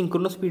 म्हणजे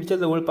सिंक्रोनस स्पीडच्या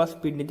जवळपास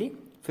स्पीडने ती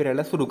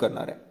फिरायला सुरू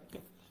करणार आहे.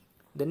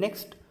 The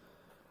next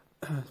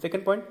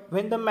second point,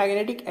 when the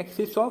magnetic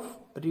axis of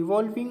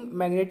revolving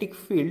magnetic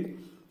field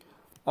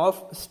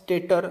of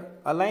stator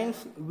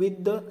alliance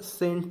with the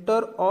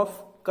centre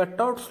of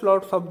cutout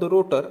slots of the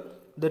rotor,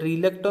 the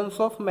reluctance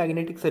of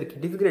magnetic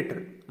circuit is greater.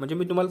 म्हणजे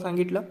मी तुम्हाला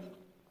सांगितलं,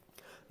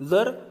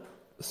 जर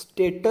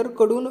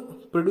स्टेटरकडून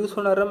produce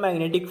होणारं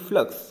magnetic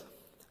flux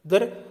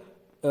जर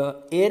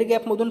air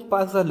गॅपमधून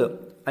pass झालं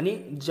आणि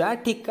ज्या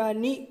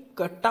ठिकाणी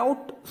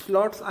कटआउट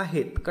स्लॉट्स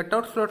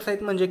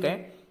आहेत म्हणजे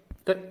काय,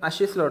 तर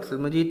असे स्लॉट्स आहेत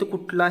म्हणजे इथं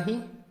कुठलाही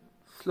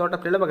स्लॉट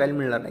आपल्याला बघायला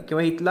मिळणार नाही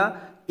किंवा इथला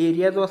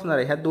एरिया जो असणार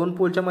आहे ह्या दोन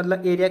पोलच्या मधला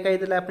एरिया काय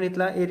दिला आपण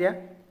इथला एरिया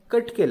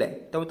कट केला आहे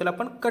त्यामुळे त्याला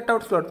आपण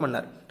कटआउट स्लॉट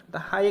म्हणणार. आता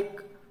हा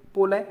एक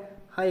पोल आहे,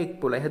 हा एक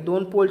पोल आहे, ह्या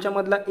दोन पोलच्या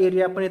मधला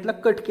एरिया आपण इथला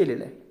कट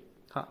केलेला आहे,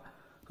 हां,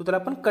 तो त्याला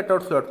आपण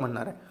कटआउट स्लॉट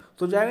म्हणणार आहे.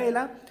 सो ज्या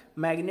वेळेला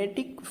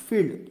मॅग्नेटिक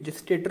फील्ड जे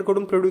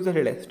स्टेटरकडून प्रोड्यूस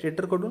झालेलं आहे,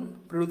 स्टेटरकडून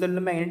प्रोड्यूस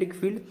झालेलं मॅग्नेटिक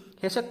फील्ड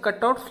हे अशा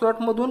कटआउट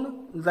स्लॉटमधून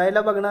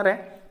जायला बघणार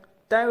आहे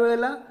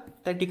त्यावेळेला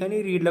त्या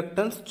ठिकाणी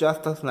रिलक्टन्स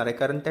जास्त असणार आहे,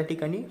 कारण त्या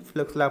ठिकाणी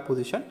फ्लक्सला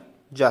अपोजिशन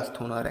जास्त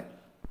होणार आहे.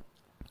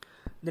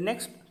 The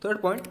next third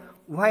point,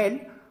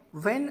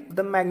 when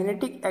the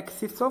magnetic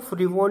axis of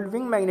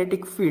revolving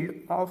magnetic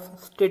field of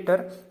stator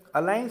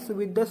aligns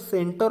with the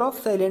center of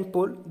silent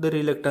pole, the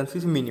reluctance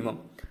is minimum.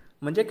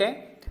 म्हणजे काय,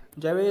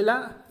 ज्या वेळेला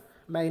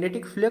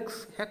मॅग्नेटिक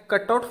फ्लक्स ह्या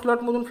कटआउट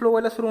स्लॉटमधून फ्लो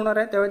व्हायला सुरू होणार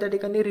आहे त्यावेळी त्या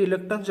ठिकाणी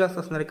रिलक्टन्स जास्त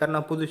असणार आहे कारण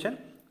अपोजिशन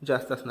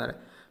जास्त असणार आहे.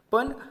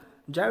 पण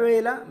ज्या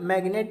वेळेला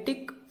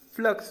मॅग्नेटिक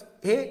फ्लक्स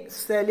हे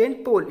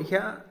सायलेंट पोल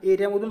ह्या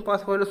एरियामधून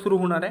पास व्हायला सुरू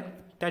होणार आहे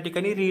त्या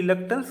ठिकाणी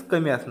रिलक्टन्स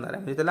कमी असणार आहे,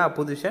 म्हणजे त्याला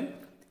अपोजिशन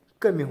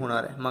कमी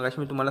होणार आहे.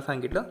 मगाशी मी तुम्हाला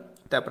सांगितलं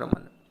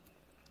त्याप्रमाणे.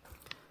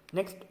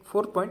 Next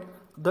fourth point,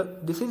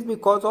 this is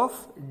because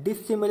of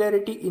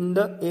डिसिमिलॅरिटी in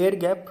the air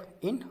gap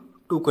in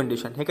to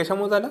condition. हे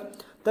कशामुळे झालं,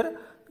 तर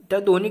त्या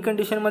दोन्ही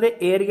कंडिशनमध्ये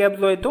एअर गॅप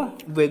जो आहे तो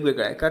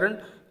वेगवेगळा आहे. कारण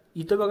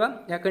इथं बघा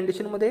या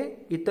कंडिशनमध्ये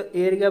इथं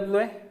एअर गॅप जो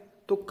आहे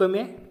तो कमी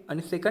आहे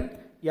आणि सेकंड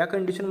या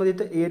कंडिशनमध्ये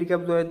इथं एअर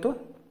गॅप जो आहे तो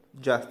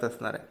जास्त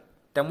असणार आहे,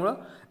 त्यामुळं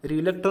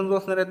रिलक्टन्स जो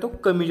असणार आहे तो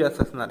कमी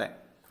जास्त असणार आहे.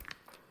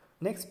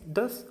 नेक्स्ट,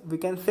 दस we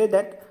can say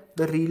that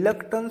the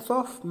reluctance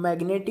of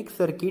magnetic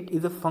circuit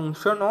is a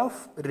function of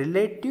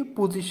relative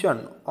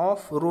position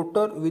of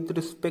rotor with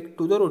respect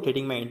to the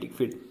rotating magnetic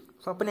field.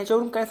 So आपण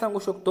याच्यावरून काय सांगू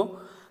शकतो,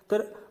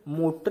 तर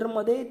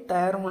मोटरमध्ये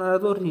तयार होणारा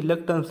जो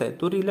रिलक्टन्स आहे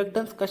तो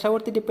रिलक्टन्स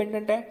कशावरती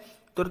डिपेंडंट आहे,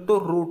 तर तो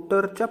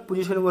रोटरच्या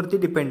पोझिशनवरती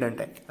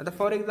डिपेंडंट आहे. आता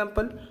फॉर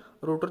एक्झाम्पल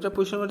रोटरच्या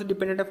पोझिशनवरती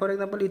डिपेंडंट आहे. फॉर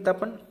एक्झाम्पल इथं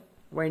आपण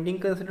वाइंडिंग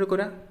कन्सिडर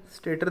करूया,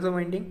 स्टेटरचं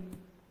वाइंडिंग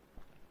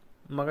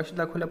मगाशी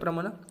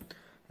दाखवल्याप्रमाणे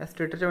या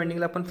स्टेटरच्या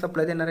वाइंडिंगला आपण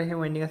सप्लाय देणार आहे. हे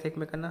वाइंडिंग असं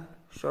एकमेकांना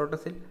शॉर्ट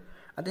असेल.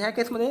 आता ह्या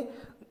केसमध्ये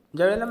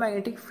ज्या वेळेला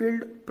मॅग्नेटिक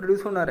फील्ड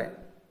प्रोड्यूस होणार आहे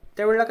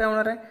त्यावेळेला काय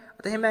होणार आहे,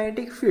 आता हे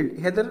मॅग्नेटिक फील्ड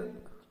हे जर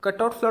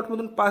कटआउट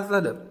स्लॉटमधून पास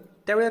झालं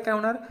त्यावेळेला काय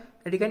होणार,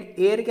 त्या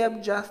ठिकाणी एअर गॅप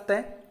जास्त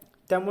आहे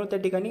त्यामुळे त्या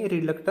ठिकाणी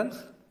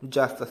रिलक्टन्स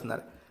जास्त असणार.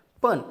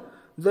 पण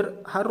जर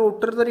हा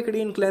रोटर जर इकडे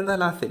इन्क्लाइन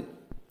झाला असेल,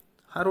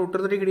 हा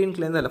रोटर जर इकडे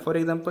इन्क्लाइन झाला, फॉर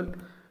एक्झाम्पल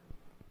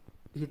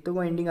इथं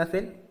वाइंडिंग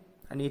असेल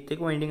आणि इथे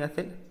एक वाइंडिंग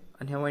असेल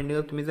आणि ह्या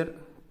वाइंडिंगला तुम्ही जर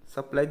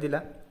सप्लाय दिला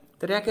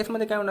तर या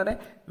केसमध्ये काय होणार आहे,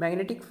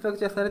 मॅग्नेटिक फ्लक्स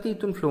जे असणार आहे ती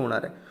इथून फ्लो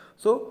होणार आहे.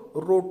 सो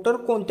रोटर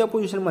कोणत्या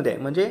पोझिशनमध्ये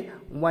आहे, म्हणजे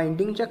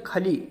वाइंडिंगच्या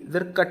खाली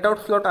जर कटआउट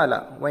स्लॉट आला,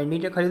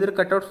 वाइंडिंगच्या खाली जर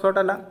कटआउट स्लॉट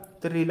आला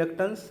तर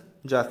रिलक्टन्स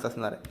जास्त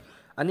असणार आहे.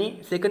 आणि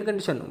सेकंड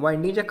कंडिशन,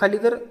 वाइंडिंगच्या खाली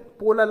जर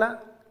पोल आला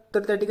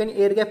तर त्या ठिकाणी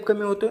एअर गॅप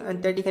कमी होतो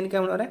आणि त्या ठिकाणी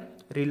काय होणार आहे,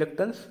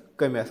 रिलक्टन्स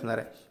कमी असणार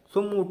आहे.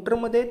 सो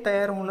मोटरमध्ये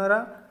तयार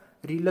होणारा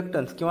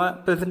रिलक्टन्स किंवा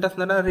प्रेझेंट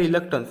असणारा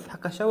रिलक्टन्स हा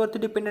कशावरती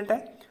डिपेंडंट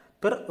आहे,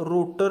 तर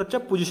रोटरच्या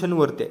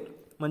पोझिशनवरती आहे.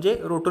 म्हणजे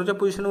रोटरच्या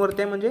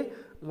पोझिशनवरती आहे, म्हणजे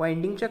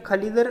वाइंडिंगच्या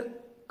खाली जर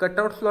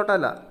कटआउट स्लॉट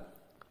आला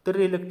तर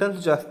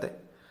रिलक्टन्स जास्त आहे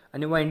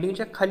आणि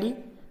वाइंडिंगच्या खाली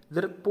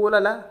जर पोल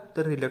आला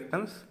तर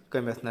रिलक्टन्स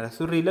कमी असणार आहे.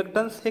 सो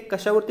रिलक्टन्स हे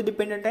कशावरती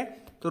डिपेंडंट आहे,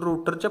 तर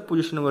रोटरच्या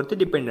पोझिशनवरती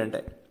डिपेंडंट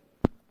आहे.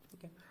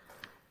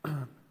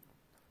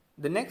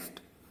 The next,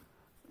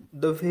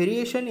 the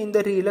variation in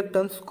the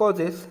reluctance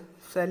causes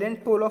silent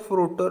pole of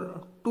rotor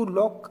to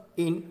lock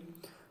in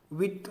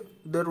with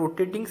the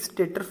rotating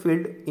stator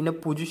field in a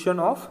position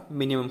of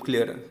minimum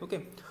clearance. Okay,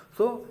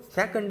 so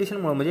ह्या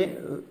कंडिशनमुळे म्हणजे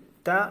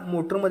त्या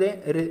मोटरमध्ये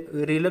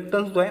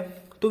reluctance जो आहे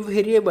तो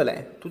व्हेरिएबल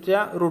आहे, तो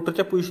त्या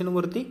रोटरच्या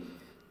पोझिशनवरती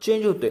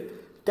चेंज होतो आहे.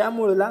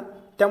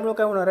 त्यामुळं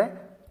काय होणार आहे,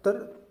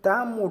 तर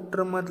त्या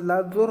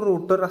मोटरमधला जो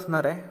रोटर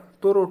असणार आहे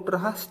तो रोटर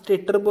हा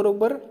स्टेटर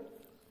बरोबर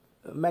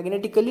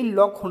मॅग्नेटिकली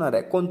लॉक होणार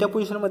आहे. कोणत्या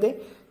पोझिशनमध्ये,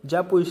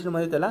 ज्या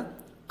पोझिशनमध्ये त्याला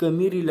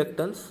कमी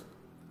रिलक्टन्स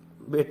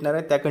भेटणार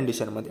आहे त्या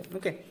कंडिशनमध्ये.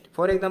 ओके,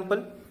 फॉर एक्झाम्पल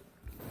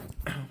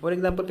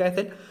काय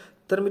असेल,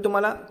 तर मी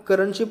तुम्हाला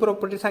करंटची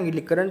प्रॉपर्टी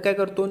सांगितली. करंट काय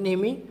करतो,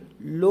 नेहमी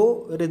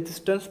लो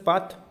रेझिस्टन्स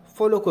पाथ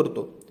फॉलो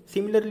करतो.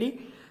 सिमिलरली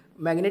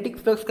मॅग्नेटिक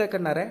फ्लक्स काय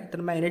करणार आहे,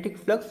 तर magnetic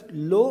flux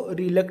low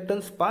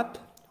reluctance path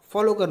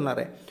follow करणार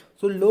आहे.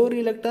 So low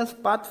reluctance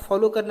path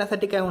follow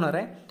करण्यासाठी काय होणार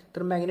आहे,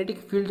 तर मॅग्नेटिक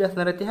फील्ड जे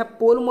असणार आहे ते ह्या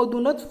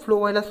पोलमधूनच फ्लो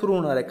व्हायला सुरू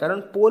होणार आहे. कारण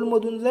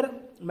पोलमधून जर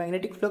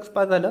मॅग्नेटिक फ्लक्स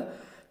पास झालं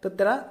तर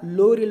त्याला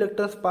लो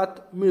रिलक्टन्स पाथ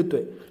मिळतो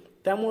आहे.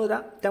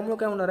 त्यामुळं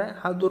काय होणार आहे,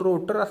 हा जो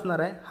रोटर असणार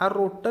आहे हा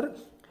रोटर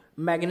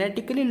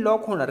मॅग्नेटिकली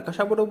लॉक होणार.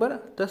 कशाबरोबर,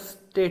 तर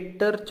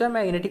स्टेटरच्या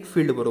मॅग्नेटिक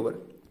फील्ड बरोबर.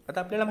 आता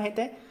आपल्याला माहीत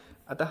आहे,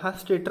 आता हा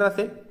स्टेटर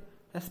असेल,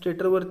 ह्या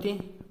स्टेटरवरती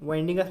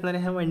वाइंडिंग असणार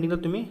आहे, ह्या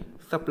वाइंडिंगला तुम्ही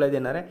सप्लाय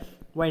देणार आहे.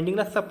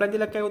 वाइंडिंगला सप्लाय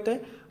दिला काय होतं आहे,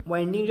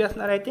 वाइंडिंग जे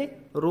असणार आहे ते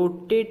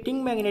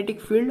रोटेटिंग मॅग्नेटिक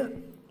फील्ड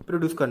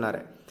प्रोड्यूस करणार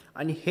आहे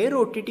आणि हे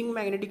रोटेटिंग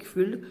मॅग्नेटिक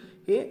फील्ड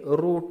हे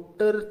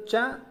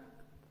रोटरच्या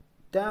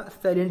त्या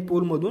सायलेंट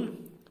पोलमधून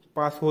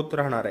पास होत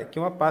राहणार आहे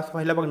किंवा पास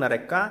व्हायला बघणार आहे.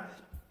 का,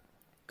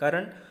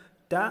 कारण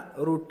त्या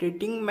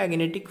रोटेटिंग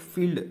मॅग्नेटिक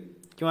फील्ड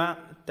किंवा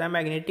त्या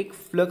मॅग्नेटिक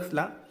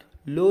फ्लक्सला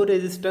लो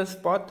रेझिस्टन्स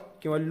पाथ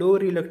किंवा लो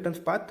रिलक्टन्स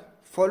पाथ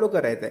फॉलो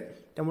करायचं आहे.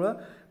 त्यामुळं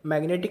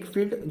मॅग्नेटिक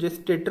फील्ड जे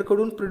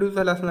स्टेटरकडून प्रोड्यूस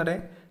झालं असणार आहे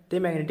ते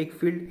मॅग्नेटिक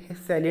फील्ड हे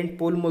सायलेंट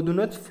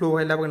पोलमधूनच फ्लो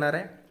व्हायला बघणार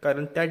आहे,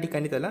 कारण त्या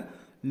ठिकाणी त्याला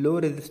लो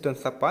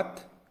रेझिस्टन्सचा पाथ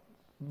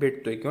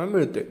भेटतोय किंवा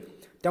मिळतोय.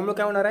 त्यामुळे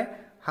काय होणार आहे,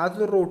 हा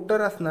जो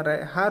रोटर असणार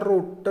आहे हा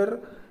रोटर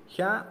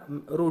ह्या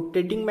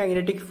रोटेटिंग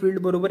मॅग्नेटिक फील्ड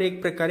बरोबर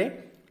एक प्रकारे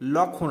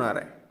लॉक होणार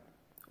आहे.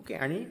 ओके,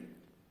 आणि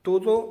तो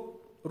जो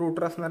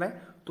रोटर असणार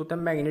आहे तो त्या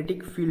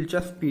मॅग्नेटिक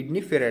फील्डच्या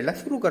स्पीडनी फिरायला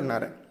सुरू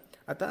करणार आहे.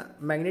 आता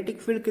मॅग्नेटिक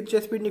फील्ड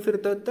कितीच्या स्पीडनी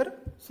फिरतं, तर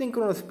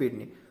सिंक्रोनस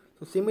स्पीडनी.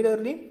 सो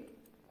सिमिलरली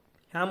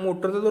ह्या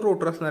मोटरचा जो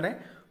रोटर असणार आहे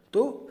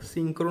तो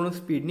सिंक्रोनस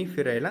स्पीडनी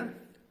फिरायला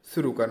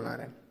सुरू करणार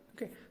आहे.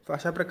 ओके, सो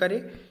अशा प्रकारे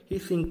ही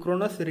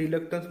सिंक्रोनस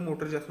रिलक्टन्स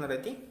मोटर जी असणार आहे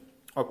ती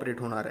ऑपरेट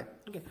होणार आहे.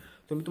 ओके,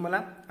 सो मी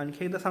तुम्हाला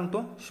आणखी एकदा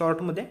सांगतो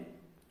शॉर्टमध्ये.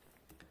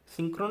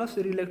 सिंक्रोनस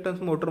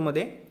रिलक्टन्स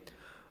मोटरमध्ये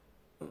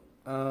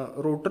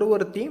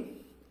रोटरवरती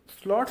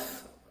स्लॉट्स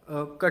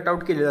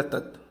कटआउट केले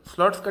जातात.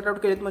 स्लॉट्स कटआउट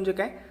केलेत म्हणजे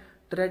काय,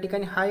 तर या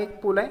ठिकाणी हा एक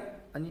पोल आहे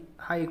आणि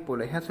हा एक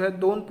पोल आहे. ह्या सगळ्या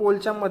दोन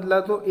पोलच्या मधला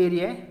जो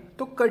एरिया आहे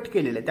तो कट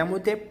केलेला आहे,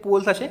 त्यामुळे ते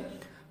पोल्स असे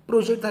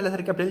प्रोजेक्ट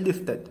झाल्यासारखे आपल्याला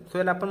दिसत आहेत. सो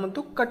याला आपण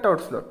म्हणतो कटआउट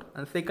स्लॉट.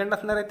 आणि सेकंड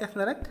असणार आहे ते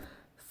असणार आहेत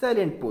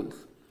सायलेंट पोल्स.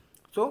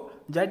 सो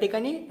ज्या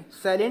ठिकाणी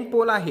सायलेंट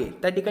पोल आहे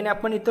त्या ठिकाणी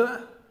आपण इथं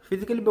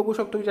फिजिकली बघू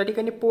शकतो की ज्या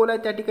ठिकाणी पोल आहे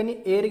त्या ठिकाणी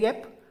एअर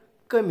गॅप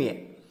कमी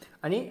आहे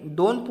आणि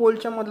दोन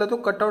पोलच्या मधला जो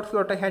कटआउट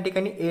स्लॉट आहे ह्या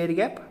ठिकाणी एअर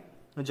गॅप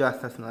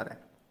जास्त असणार आहे.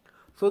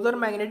 सो जर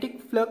मॅग्नेटिक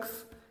फ्लक्स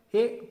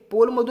हे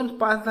पोलमधून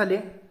पास झाले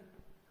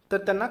तर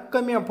त्यांना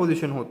कमी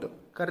अपोजिशन होतं,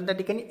 कारण त्या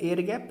ठिकाणी एअर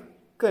गॅप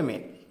कमी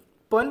आहे.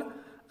 पण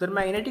जर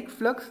मॅग्नेटिक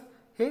फ्लक्स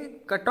हे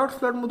कटआउट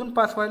स्लॉटमधून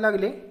पास व्हायला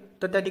लागले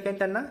तर त्या ठिकाणी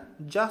त्यांना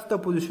जास्त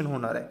अपोजिशन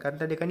होणार आहे, कारण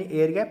त्या ठिकाणी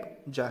एअर गॅप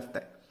जास्त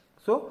आहे.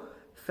 सो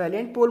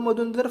सायलेंट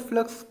पोलमधून जर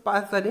फ्लक्स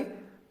पास झाले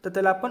तर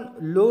त्याला आपण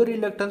लो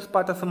रिलक्टन्स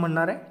पाथ असं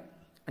म्हणणार आहे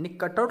आणि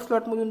कटआउट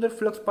स्लॉटमधून जर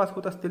फ्लक्स पास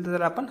होत असतील तर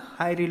त्याला आपण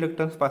हाय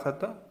रिलक्टन्स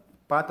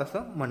पाथ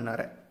असं म्हणणार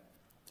आहे.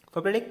 सो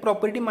आपल्याला एक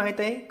प्रॉपर्टी माहीत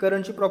आहे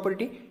करंटची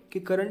प्रॉपर्टी, की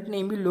करंट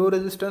नेहमी लो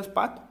रेझिस्टन्स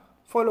पाथ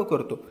फॉलो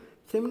करतो.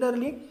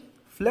 सिमिलरली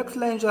फ्लक्स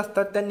लाईन ज्या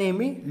असतात त्या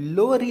नेहमी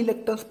लो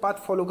रिलक्टन्स पाथ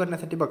फॉलो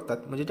करण्यासाठी बघतात,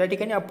 म्हणजे त्या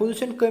ठिकाणी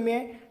अपोजिशन कमी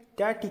आहे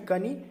त्या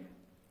ठिकाणी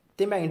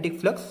ते मॅग्नेटिक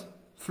फ्लक्स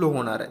फ्लो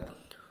होणार आहेत.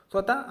 सो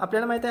आता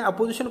आपल्याला माहीत आहे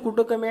अपोजिशन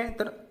कुठं कमी आहे,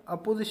 तर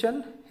अपोजिशन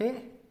हे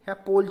ह्या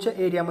पोलच्या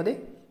एरियामध्ये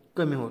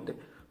कमी होते.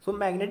 सो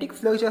मॅग्नेटिक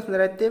फ्लक्स जे असणार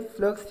आहेत ते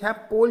फ्लक्स ह्या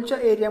पोलच्या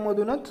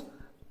एरियामधूनच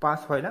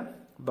पास व्हायला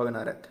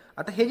बघणार आहेत.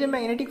 आता हे जे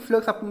मॅग्नेटिक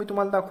फ्लक्स आपण मी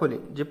तुम्हाला दाखवले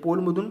जे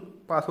पोलमधून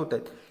पास होत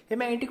आहेत हे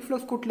मॅग्नेटिक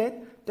फ्लक्स कुठले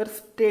आहेत, तर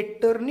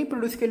स्टेटरनी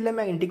प्रोड्यूस केलेले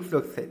मॅग्नेटिक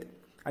फ्लक्स आहेत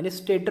आणि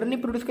स्टेटरनी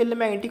प्रोड्यूस केलेले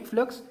मॅग्नेटिक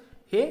फ्लक्स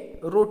हे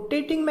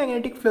रोटेटिंग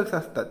मॅग्नेटिक फ्लक्स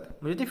असतात,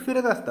 म्हणजे ते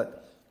फिरत असतात.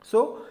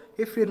 सो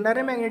हे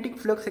फिरणारे मॅग्नेटिक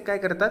फ्लक्स हे काय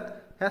करतात,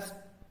 ह्या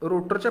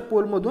रोटरच्या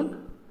पोलमधून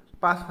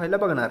पास व्हायला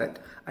बघणार आहेत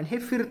आणि हे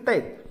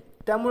फिरतायत.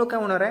 त्यामुळं काय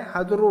होणार आहे,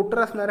 हा जो रोटर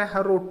असणार आहे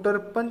हा रोटर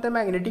पण त्या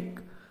मॅग्नेटिक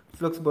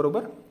फ्लक्स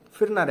बरोबर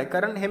फिरणार आहे,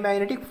 कारण हे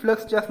मॅग्नेटिक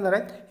फ्लक्स जे असणार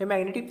आहेत हे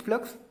मॅग्नेटिक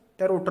फ्लक्स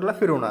त्या रोटरला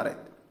फिरवणार आहेत,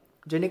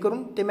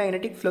 जेणेकरून ते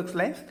मॅग्नेटिक फ्लक्स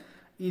लाईन्स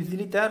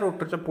इझिली त्या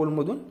रोटरच्या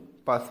पोलमधून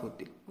पास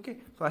होतील. ओके,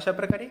 सो अशा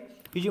प्रकारे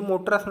ही जी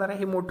मोटर असणार आहे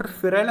ही मोटर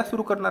फिरायला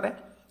सुरू करणार आहे.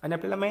 आणि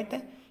आपल्याला माहीत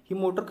आहे ही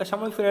मोटर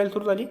कशामुळे फिरायला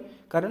सुरू झाली,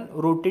 कारण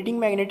रोटेटिंग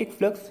मॅग्नेटिक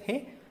फ्लक्स हे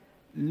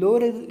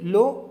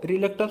लो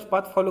रिलक्टन्स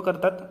पाथ फॉलो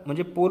करतात,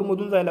 म्हणजे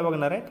पोलमधून जायला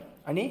बघणार आहेत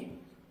आणि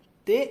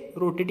ते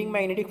रोटेटिंग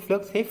मॅग्नेटिक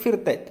फ्लक्स हे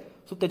फिरत आहेत.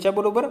 सो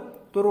त्याच्याबरोबर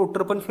तो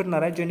रोटर पण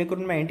फिरणार आहे,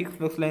 जेणेकरून मॅग्नेटिक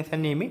फ्लक्स लाईन्स ह्या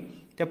नेहमी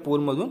त्या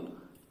पोलमधून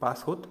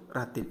पास होत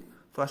राहतील.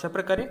 सो अशा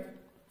प्रकारे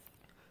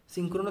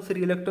सिंक्रोनस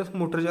रिलक्टन्स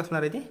मोटर जी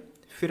असणार आहे ती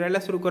फिरायला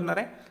सुरू करणार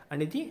आहे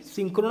आणि ती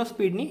सिंक्रोनस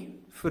स्पीडनी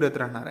फिरत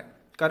राहणार आहे,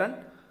 कारण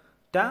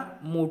त्या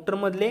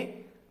मोटरमधले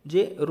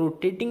जे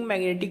रोटेटिंग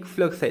मॅग्नेटिक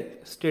फ्लक्स आहेत,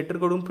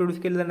 स्टेटरकडून प्रोड्यूस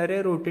केले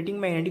जाणारे रोटेटिंग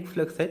मॅग्नेटिक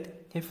फ्लक्स आहेत,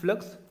 हे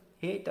फ्लक्स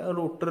हे त्या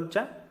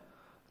रोटरच्या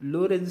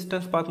लो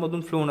रेझिस्टन्स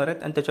पाथमधून फ्लो होणार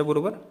आहेत आणि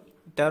त्याच्याबरोबर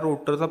त्या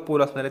रोटरचा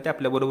पोल असणार आहे ते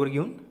आपल्याबरोबर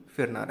घेऊन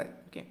फिरणार आहे.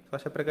 ओके,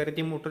 अशा प्रकारे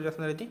ती मोटर जी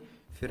असणार आहे ती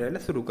फिरायला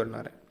सुरू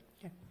करणार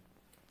आहे.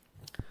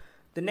 ओके,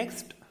 द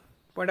नेक्स्ट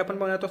पॉईंट आपण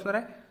बघण्यात असणार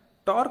आहे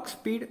टॉर्क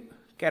स्पीड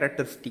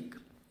कॅरेक्टरिस्टिक.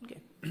 ओके,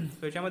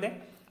 त्याच्यामध्ये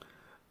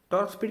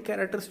torque speed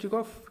characteristic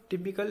of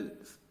typical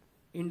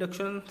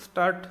induction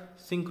start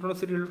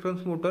synchronous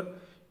reluctance motor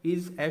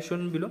is as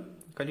shown below.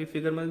 खाली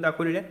फिगरमध्ये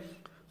दाखवलेले आहे.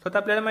 स्वतः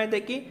आपल्याला माहीत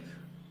आहे की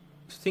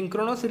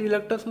सिंक्रोनस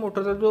रिलक्टन्स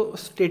मोटरचा जो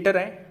स्टेटर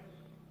आहे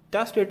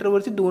त्या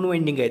स्टेटरवरची दोन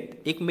वाइंडिंग आहेत,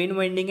 एक मेन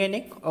वाइंडिंग आहे आणि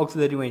एक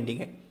ऑक्झिलरी वाइंडिंग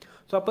आहे.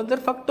 सो आपण जर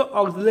फक्त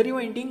ऑक्झिलरी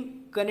वाइंडिंग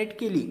कनेक्ट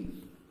केली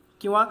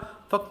किंवा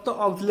फक्त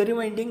ऑक्झिलरी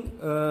वाइंडिंग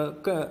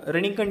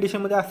रनिंग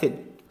कंडिशनमध्ये असेल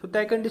तर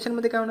त्या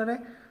कंडिशनमध्ये काय होणार आहे,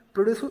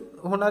 प्रोड्यूस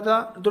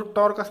होणारा जो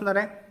टॉर्क असणार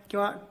आहे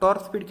किंवा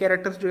टॉर्क स्पीड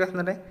कॅरेक्टरिस्टिक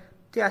असणार आहे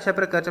ते अशा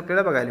प्रकारचे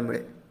आपल्याला बघायला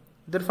मिळेल.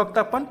 जर फक्त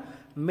आपण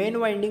मेन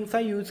वाइंडिंगचा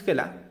यूज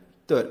केला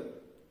तर,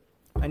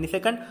 आणि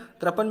सेकंड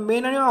तर आपण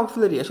मेन आणि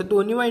ऑक्झिलरी अशा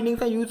दोन्ही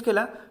वाइंडिंगचा यूज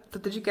केला तर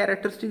त्याची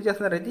कॅरेक्टरिस्टिक जी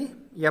असणार आहे ती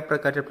या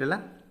प्रकारची आपल्याला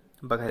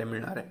बघायला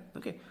मिळणार आहे.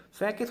 ओके,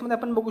 सो या केसमध्ये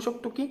आपण बघू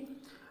शकतो की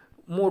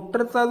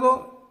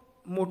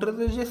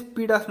मोटरचं जे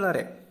स्पीड असणार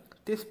आहे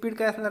ते स्पीड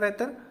काय असणार आहे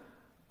तर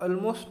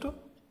ऑलमोस्ट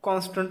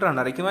कॉन्स्टंट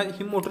राहणार आहे, किंवा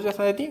ही मोटर जी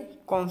असणार आहे ती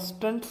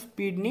कॉन्स्टंट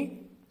स्पीडनी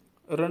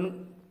रन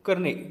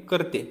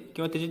करते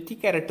किंवा त्याची ती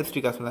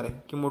कॅरेक्टरिस्टिक असणार आहे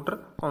की मोटर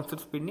कॉन्स्टंट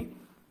स्पीडनी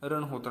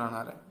रन होत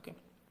राहणार आहे. Okay,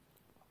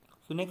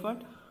 so next point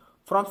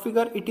from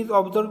figure it is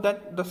observe that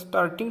the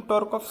starting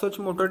torque of such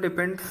motor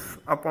depends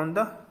upon the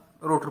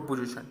rotor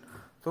position.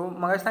 So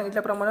मग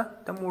सांगितल्याप्रमाणे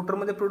त्या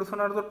मोटरमध्ये प्रोड्यूस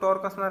होणारा जो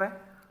टॉर्क असणार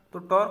आहे तो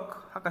टॉर्क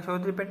हा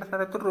कशावर डिपेंड असणार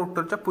आहे तर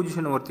रोटरच्या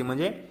पोझिशनवरती,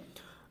 म्हणजे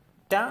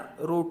त्या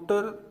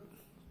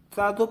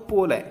रोटरचा जो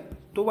पोल आहे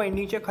तो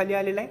वाइंडिंगच्या खाली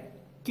आलेला आहे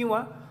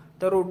किंवा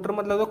त्या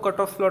रोटरमधला जो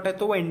कट ऑफ स्लॉट आहे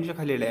तो वाइंडिंगच्या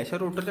खाली आलेला आहे. अशा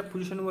रोटरच्या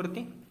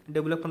पोझिशनवरती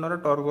डेव्हलप होणारा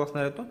टॉर्क जो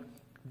असणार आहे तो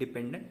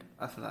डिपेंडंट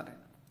असणार आहे.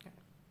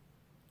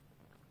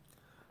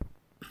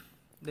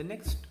 द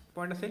नेक्स्ट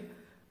पॉईंट असेल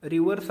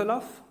रिव्हर्सल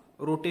ऑफ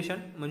रोटेशन,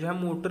 म्हणजे ह्या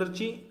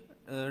मोटरची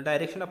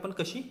डायरेक्शन आपण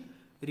कशी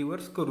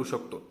रिव्हर्स करू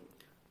शकतो.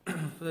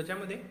 सो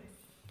त्याच्यामध्ये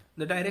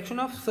the direction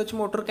of such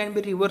motor can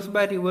be reverse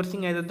bye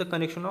reversing as the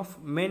connection of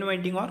main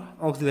winding or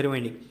auxiliary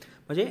winding.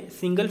 म्हणजे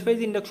सिंगल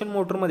फेज इंडक्शन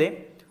मोटरमध्ये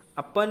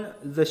आपण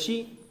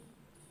जशी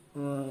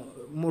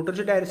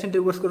मोटरची डायरेक्शन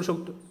रिव्हर्स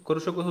करू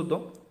शकत होतो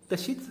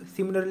तशीच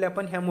सिमिलरली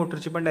आपण ह्या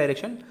मोटरची पण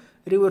डायरेक्शन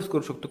रिव्हर्स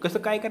करू शकतो. कसं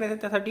काय करायचं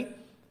त्यासाठी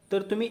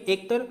तर तुम्ही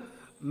एकतर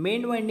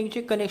मेन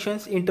वाइंडिंगचे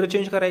कनेक्शन्स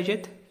इंटरचेंज करायचे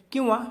आहेत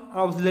किंवा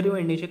ऑक्झिलरी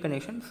वाइंडिंगचे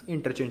कनेक्शन्स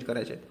इंटरचेंज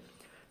करायचे आहेत.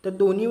 तर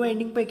दोन्ही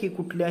वाइंडिंगपैकी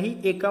कुठल्याही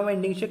एका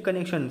वाइंडिंगचे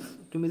कनेक्शन्स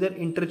तुम्ही जर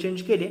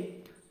इंटरचेंज केले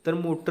तर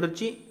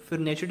मोटरची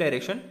फिरण्याची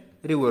डायरेक्शन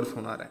रिव्हर्स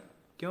होणार आहे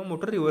किंवा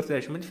मोटर रिव्हर्स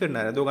डायरेक्शनमध्ये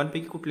फिरणार आहे,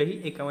 दोघांपैकी कुठल्याही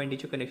एका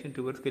वाइंडिंगचे कनेक्शन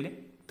रिव्हर्स केले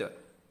तर.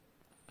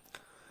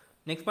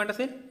 नेक्स्ट पॉईंट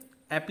असेल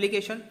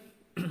ॲप्लिकेशन.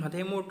 आता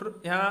हे मोटर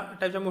ह्या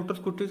टाईपच्या मोटर्स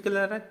कुठे यूज केले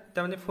जाणार आहेत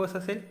त्यामध्ये फर्स्ट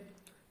असेल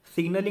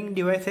signalling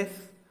devices,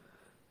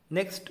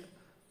 next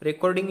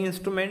recording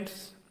instruments,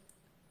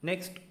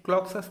 next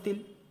clocks असतील,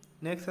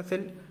 नेक्स्ट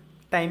असेल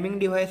timing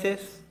devices,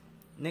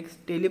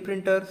 next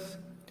टेलिप्रिंटर्स,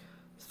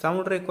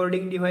 sound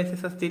recording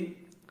devices असतील,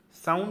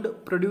 साऊंड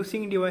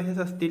प्रोड्युसिंग डिव्हायसेस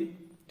असतील,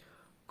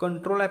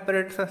 कंट्रोल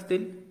ॲपरेट्स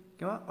असतील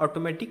किंवा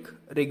ऑटोमॅटिक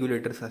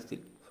रेग्युलेटर्स असतील.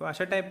 सो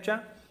अशा टाईपच्या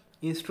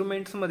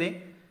इन्स्ट्रुमेंट्समध्ये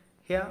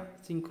ह्या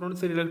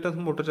सिंक्रोनस रिलक्टन्स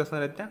मोटर्स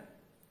असणार आहेत त्या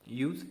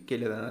यूज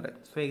केल्या जाणार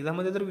आहेत. सो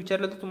एक्झाममध्ये जर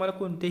विचारलं तर तुम्हाला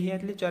कोणतेही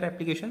यातले 4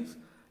 ॲप्लिकेशन्स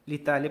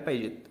लिहिता आले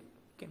पाहिजेत.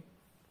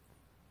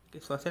 ओके,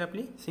 सो असेल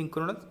आपली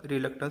synchronous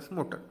reluctance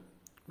motor.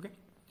 Okay,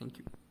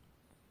 thank you.